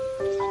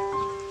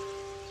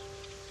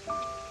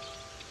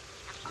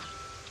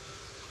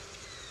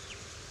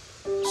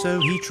 So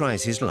he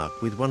tries his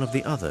luck with one of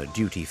the other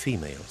duty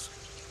females.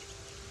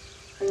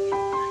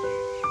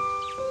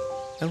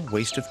 A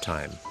waste of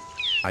time.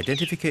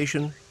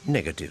 Identification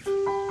negative.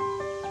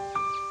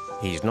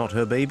 He's not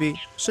her baby,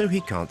 so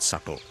he can't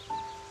suckle.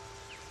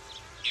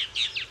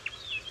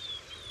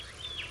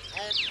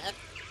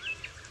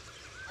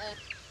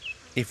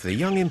 If the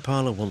young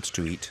impala wants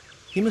to eat,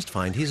 he must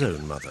find his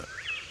own mother.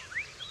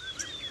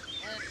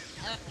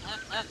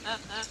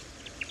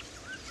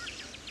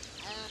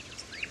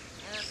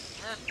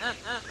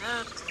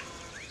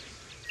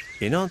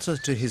 In answer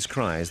to his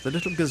cries, the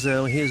little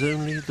gazelle hears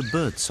only the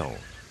bird song.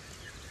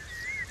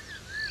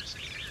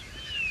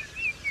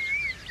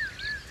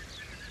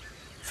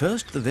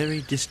 First, the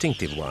very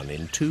distinctive one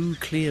in two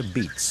clear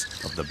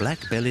beats of the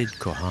black-bellied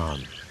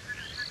kohan.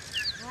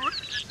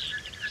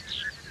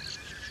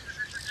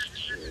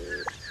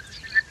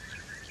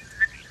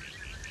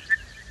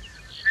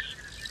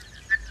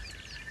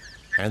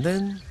 And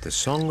then the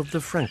song of the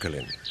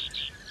francolin,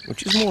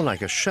 which is more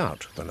like a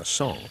shout than a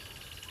song.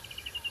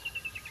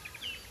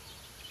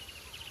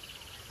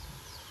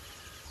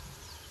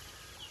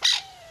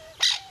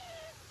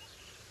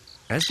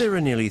 As there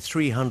are nearly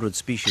 300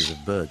 species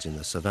of birds in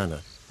the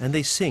savannah, and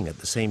they sing at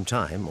the same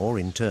time or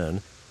in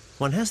turn,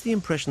 one has the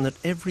impression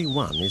that every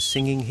one is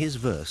singing his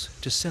verse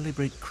to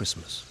celebrate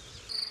Christmas.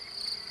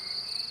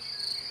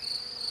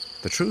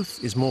 The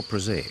truth is more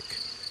prosaic.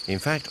 In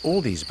fact,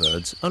 all these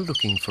birds are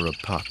looking for a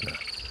partner.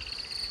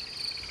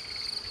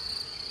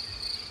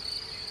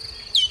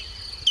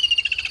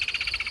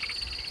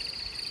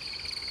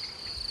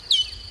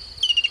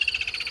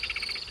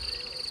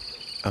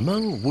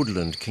 Among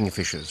woodland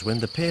kingfishers, when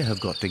the pair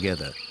have got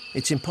together,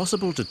 it's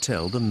impossible to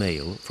tell the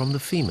male from the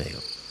female.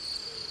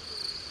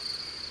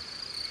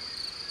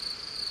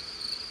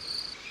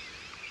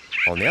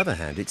 On the other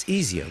hand, it's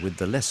easier with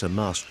the lesser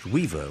masked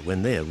weaver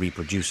when they're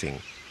reproducing.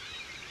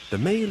 The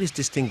male is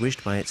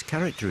distinguished by its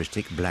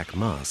characteristic black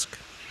mask.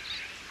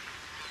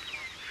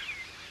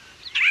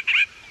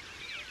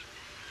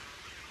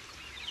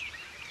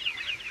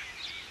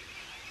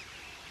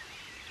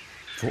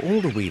 For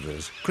all the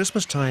weavers,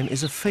 Christmas time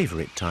is a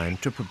favourite time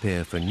to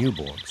prepare for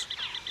newborns.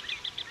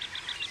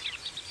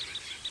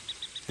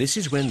 This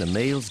is when the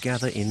males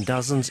gather in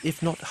dozens,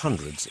 if not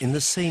hundreds, in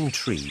the same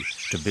tree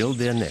to build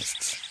their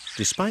nests,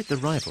 despite the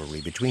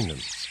rivalry between them.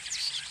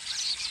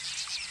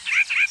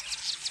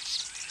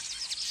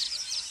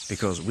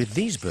 Because with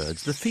these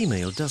birds, the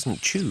female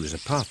doesn't choose a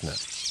partner.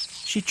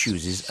 She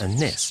chooses a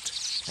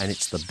nest, and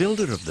it's the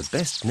builder of the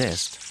best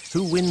nest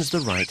who wins the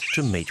right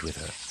to mate with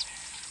her.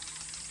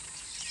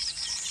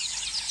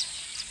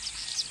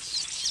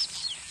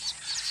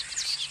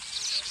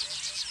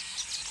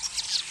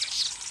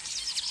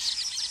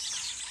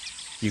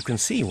 You can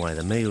see why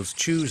the males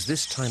choose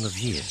this time of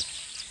year.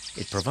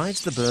 It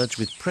provides the birds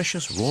with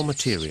precious raw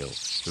material,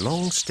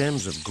 long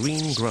stems of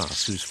green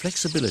grass whose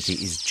flexibility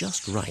is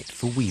just right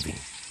for weaving.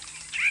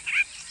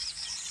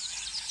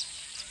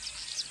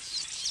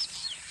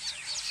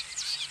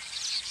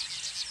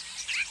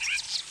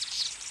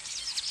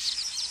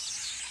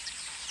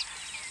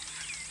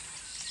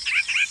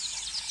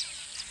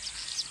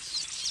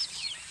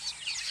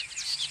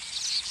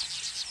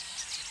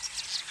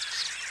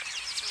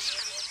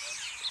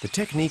 The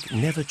technique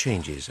never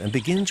changes and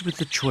begins with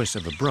the choice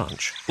of a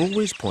branch,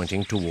 always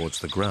pointing towards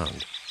the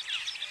ground.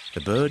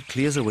 The bird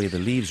clears away the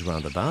leaves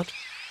round about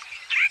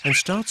and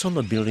starts on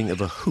the building of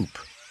a hoop,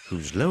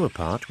 whose lower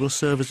part will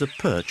serve as a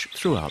perch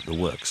throughout the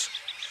works.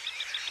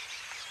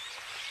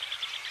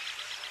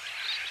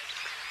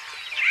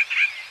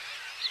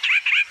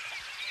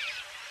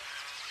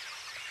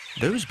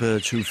 Those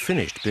birds who've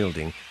finished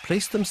building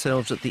place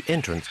themselves at the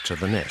entrance to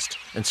the nest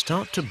and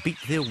start to beat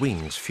their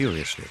wings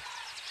furiously.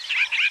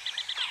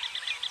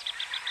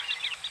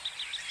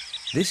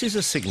 This is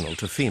a signal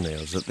to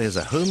females that there's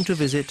a home to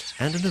visit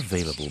and an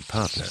available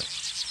partner.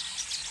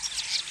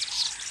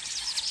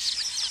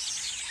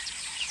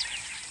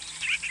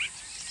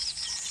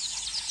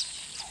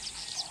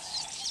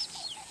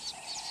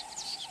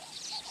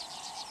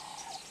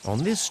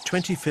 On this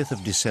 25th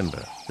of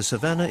December, the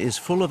savannah is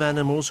full of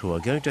animals who are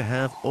going to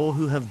have or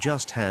who have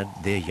just had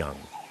their young.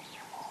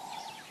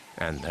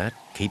 And that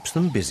keeps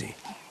them busy.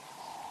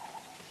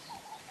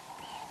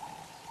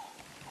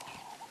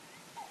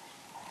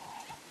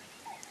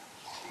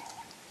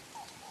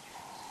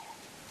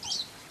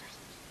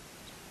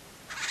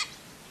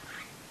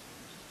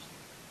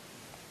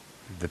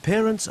 The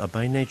parents are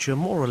by nature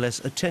more or less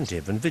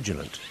attentive and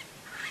vigilant,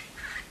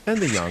 and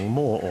the young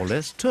more or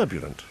less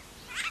turbulent.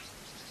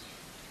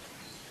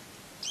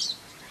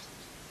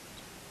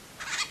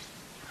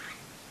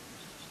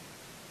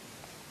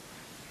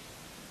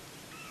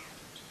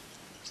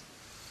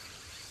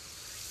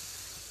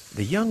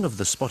 The young of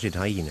the spotted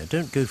hyena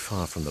don't go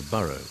far from the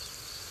burrow.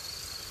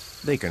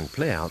 They can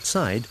play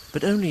outside,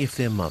 but only if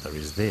their mother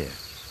is there.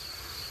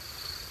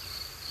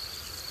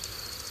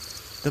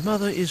 The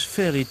mother is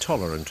fairly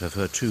tolerant of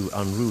her two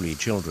unruly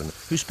children,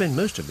 who spend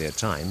most of their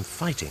time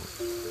fighting.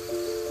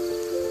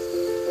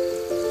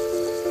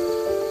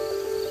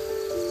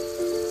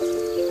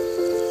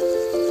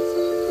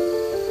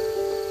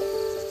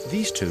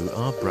 These two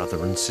are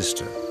brother and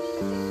sister.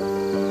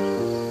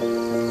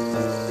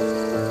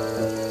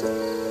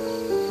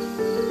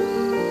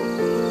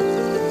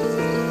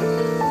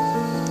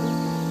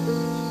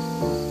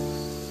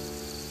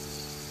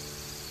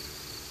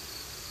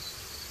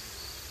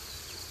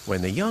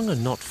 When the young are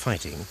not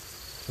fighting,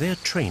 they are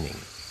training.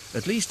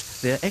 At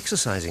least they are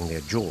exercising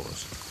their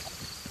jaws.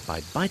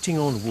 By biting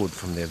on wood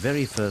from their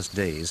very first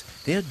days,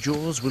 their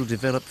jaws will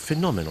develop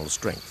phenomenal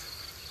strength.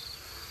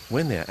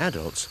 When they're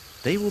adults,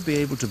 they will be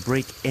able to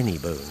break any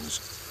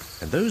bones,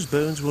 and those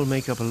bones will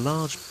make up a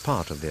large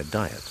part of their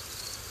diet.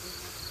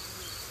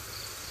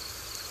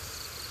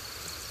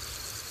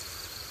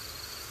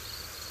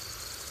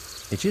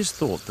 It is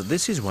thought that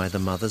this is why the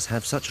mothers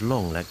have such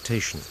long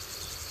lactation.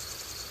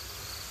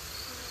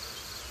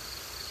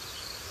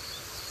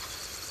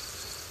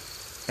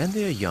 And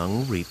their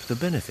young reap the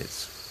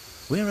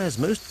benefits. Whereas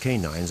most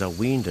canines are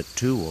weaned at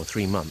 2 or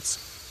 3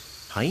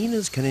 months,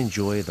 hyenas can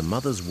enjoy the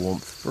mother's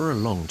warmth for a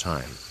long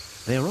time.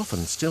 They are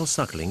often still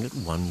suckling at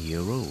 1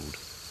 year old.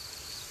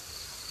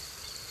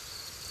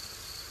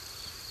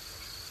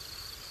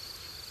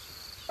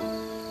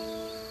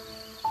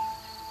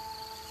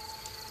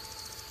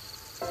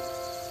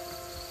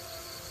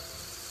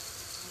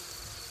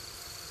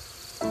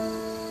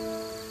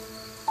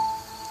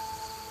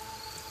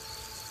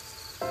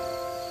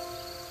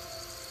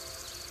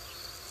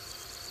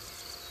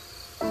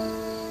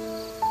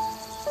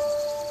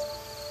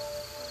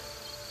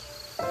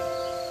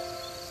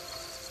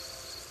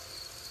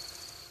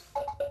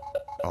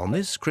 On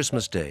this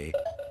Christmas Day,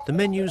 the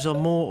menus are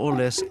more or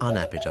less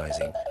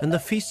unappetizing, and the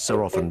feasts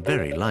are often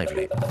very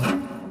lively.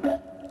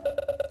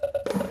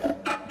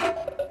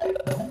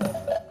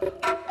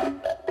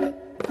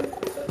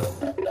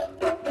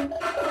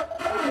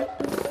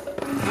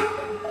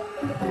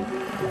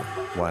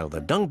 While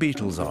the dung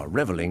beetles are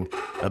reveling,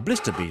 a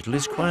blister beetle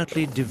is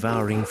quietly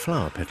devouring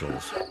flower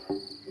petals.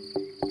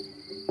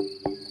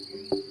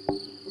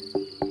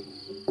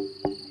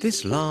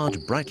 This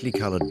large, brightly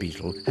coloured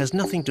beetle has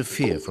nothing to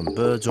fear from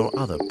birds or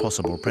other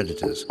possible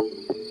predators.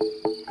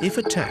 If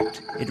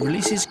attacked, it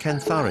releases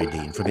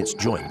cantharidine from its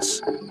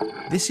joints.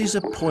 This is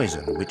a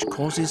poison which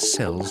causes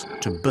cells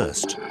to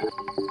burst.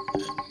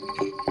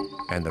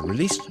 And the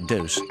released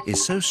dose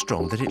is so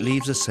strong that it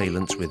leaves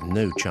assailants with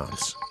no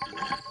chance.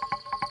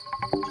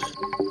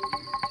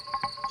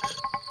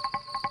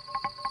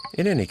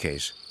 In any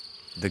case,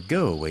 the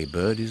go-away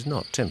bird is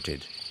not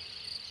tempted.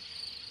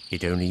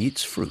 It only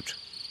eats fruit.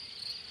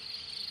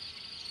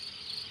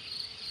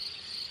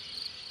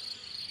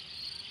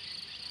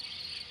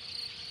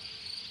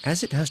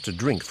 As it has to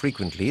drink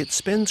frequently, it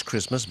spends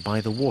Christmas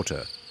by the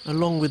water,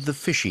 along with the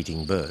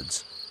fish-eating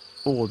birds,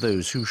 or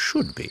those who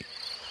should be.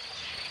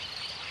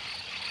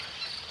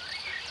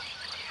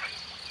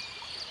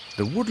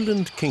 The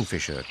woodland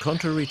kingfisher,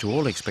 contrary to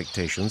all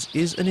expectations,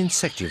 is an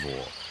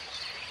insectivore.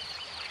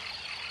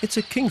 It's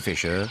a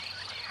kingfisher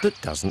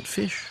that doesn't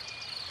fish.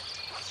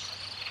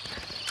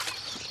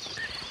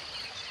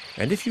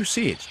 And if you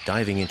see it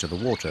diving into the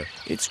water,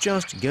 it's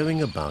just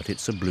going about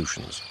its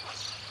ablutions.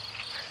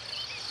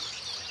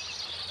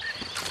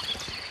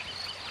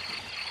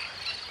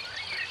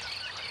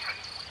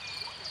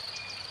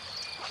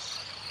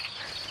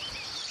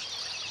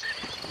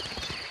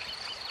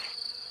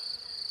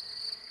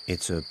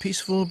 It's a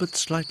peaceful but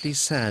slightly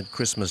sad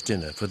Christmas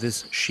dinner for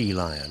this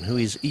she-lion who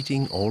is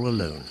eating all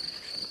alone.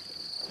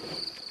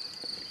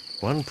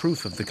 One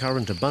proof of the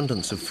current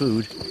abundance of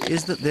food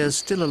is that there's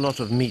still a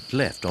lot of meat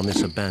left on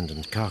this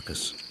abandoned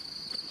carcass.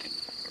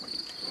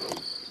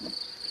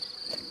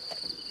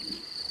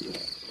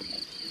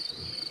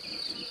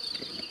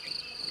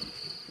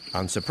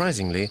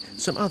 Unsurprisingly,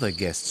 some other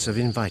guests have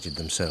invited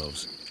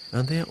themselves,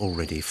 and they're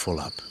already full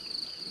up.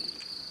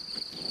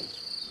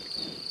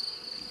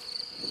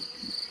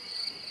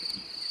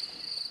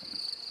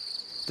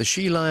 The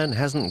she-lion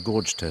hasn't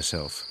gorged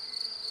herself.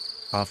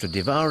 After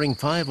devouring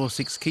 5 or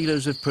 6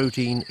 kilos of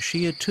protein,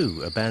 she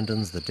too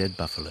abandons the dead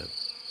buffalo.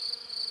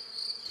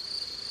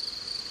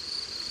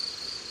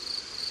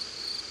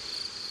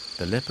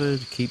 The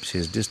leopard keeps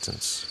his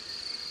distance.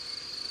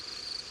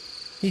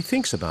 He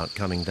thinks about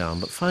coming down,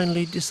 but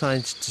finally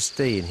decides to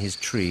stay in his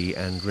tree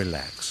and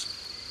relax.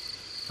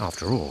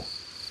 After all,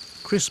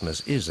 Christmas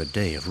is a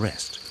day of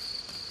rest.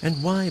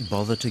 And why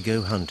bother to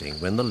go hunting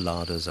when the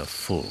larders are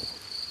full?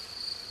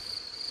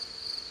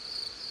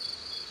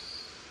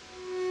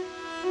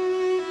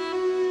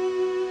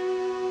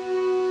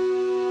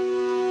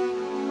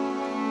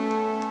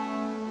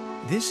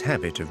 This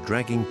habit of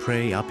dragging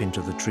prey up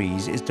into the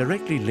trees is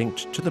directly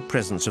linked to the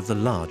presence of the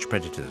large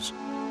predators.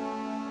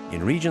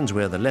 In regions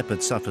where the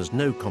leopard suffers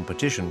no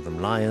competition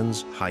from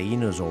lions,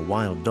 hyenas or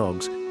wild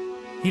dogs,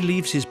 he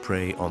leaves his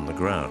prey on the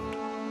ground.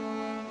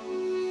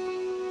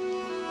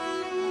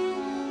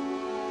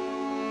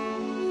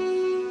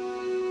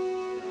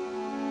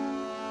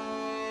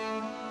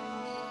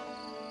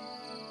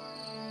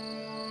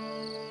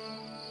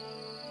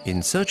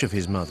 In search of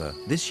his mother,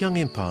 this young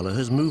impala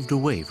has moved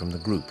away from the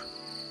group.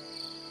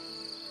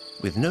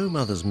 With no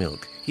mother's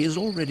milk, he is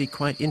already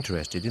quite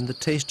interested in the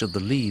taste of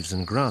the leaves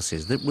and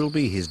grasses that will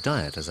be his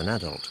diet as an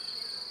adult.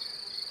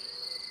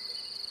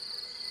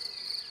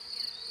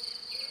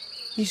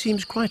 He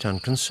seems quite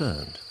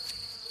unconcerned.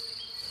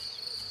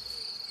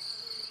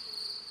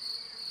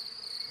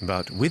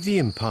 But with the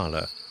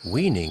impala,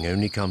 weaning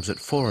only comes at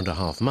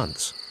 4.5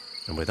 months,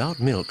 and without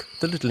milk,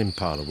 the little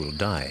impala will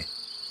die,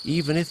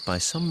 even if by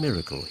some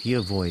miracle he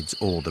avoids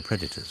all the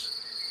predators.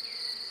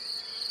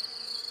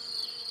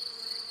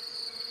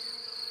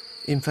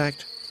 In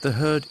fact, the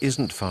herd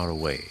isn't far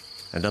away,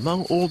 and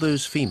among all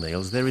those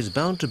females there is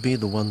bound to be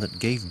the one that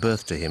gave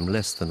birth to him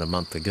less than a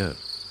month ago.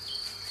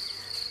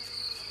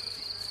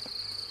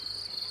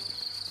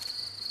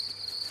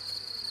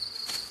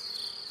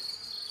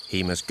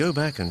 He must go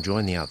back and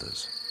join the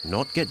others,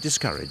 not get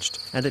discouraged,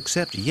 and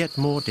accept yet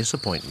more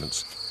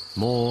disappointments,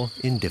 more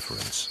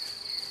indifference.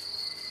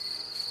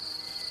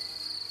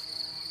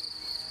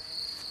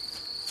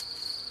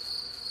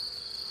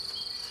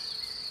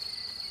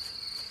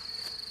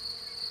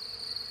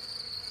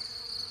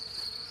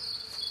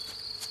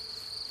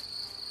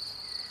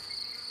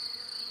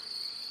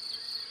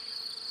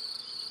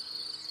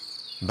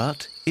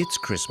 But it's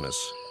Christmas,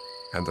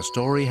 and the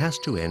story has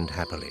to end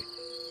happily.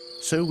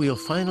 So we'll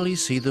finally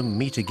see them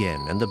meet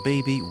again, and the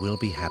baby will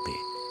be happy.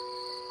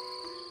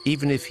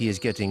 Even if he is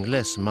getting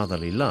less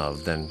motherly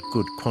love than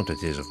good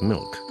quantities of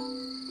milk.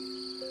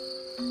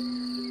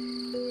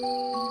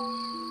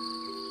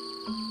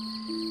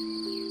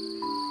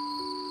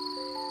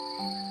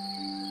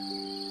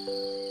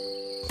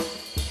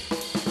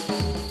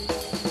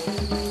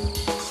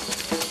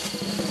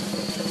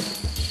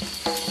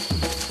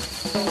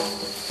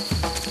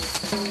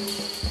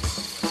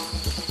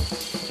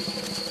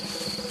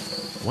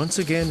 Once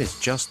again, it's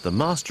just the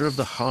master of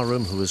the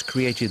harem who has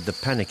created the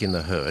panic in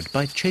the herd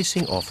by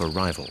chasing off a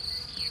rival.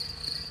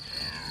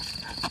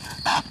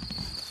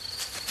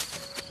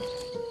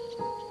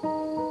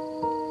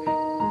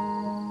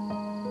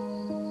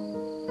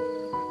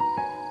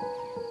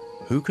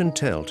 Who can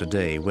tell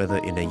today whether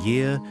in a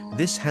year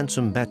this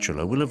handsome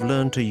bachelor will have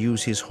learned to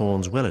use his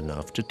horns well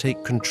enough to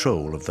take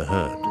control of the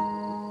herd?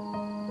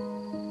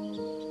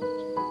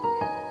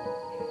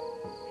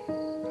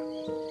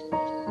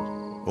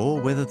 Or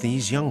whether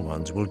these young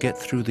ones will get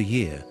through the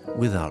year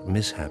without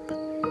mishap.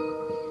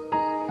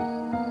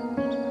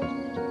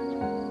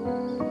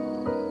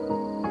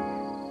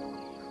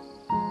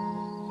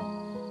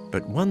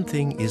 But one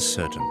thing is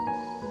certain.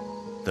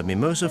 The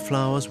mimosa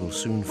flowers will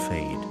soon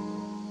fade.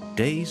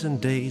 Days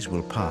and days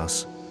will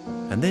pass,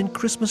 and then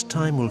Christmas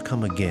time will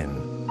come again,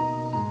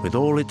 with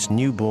all its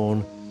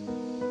newborn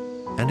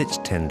and its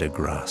tender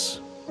grass.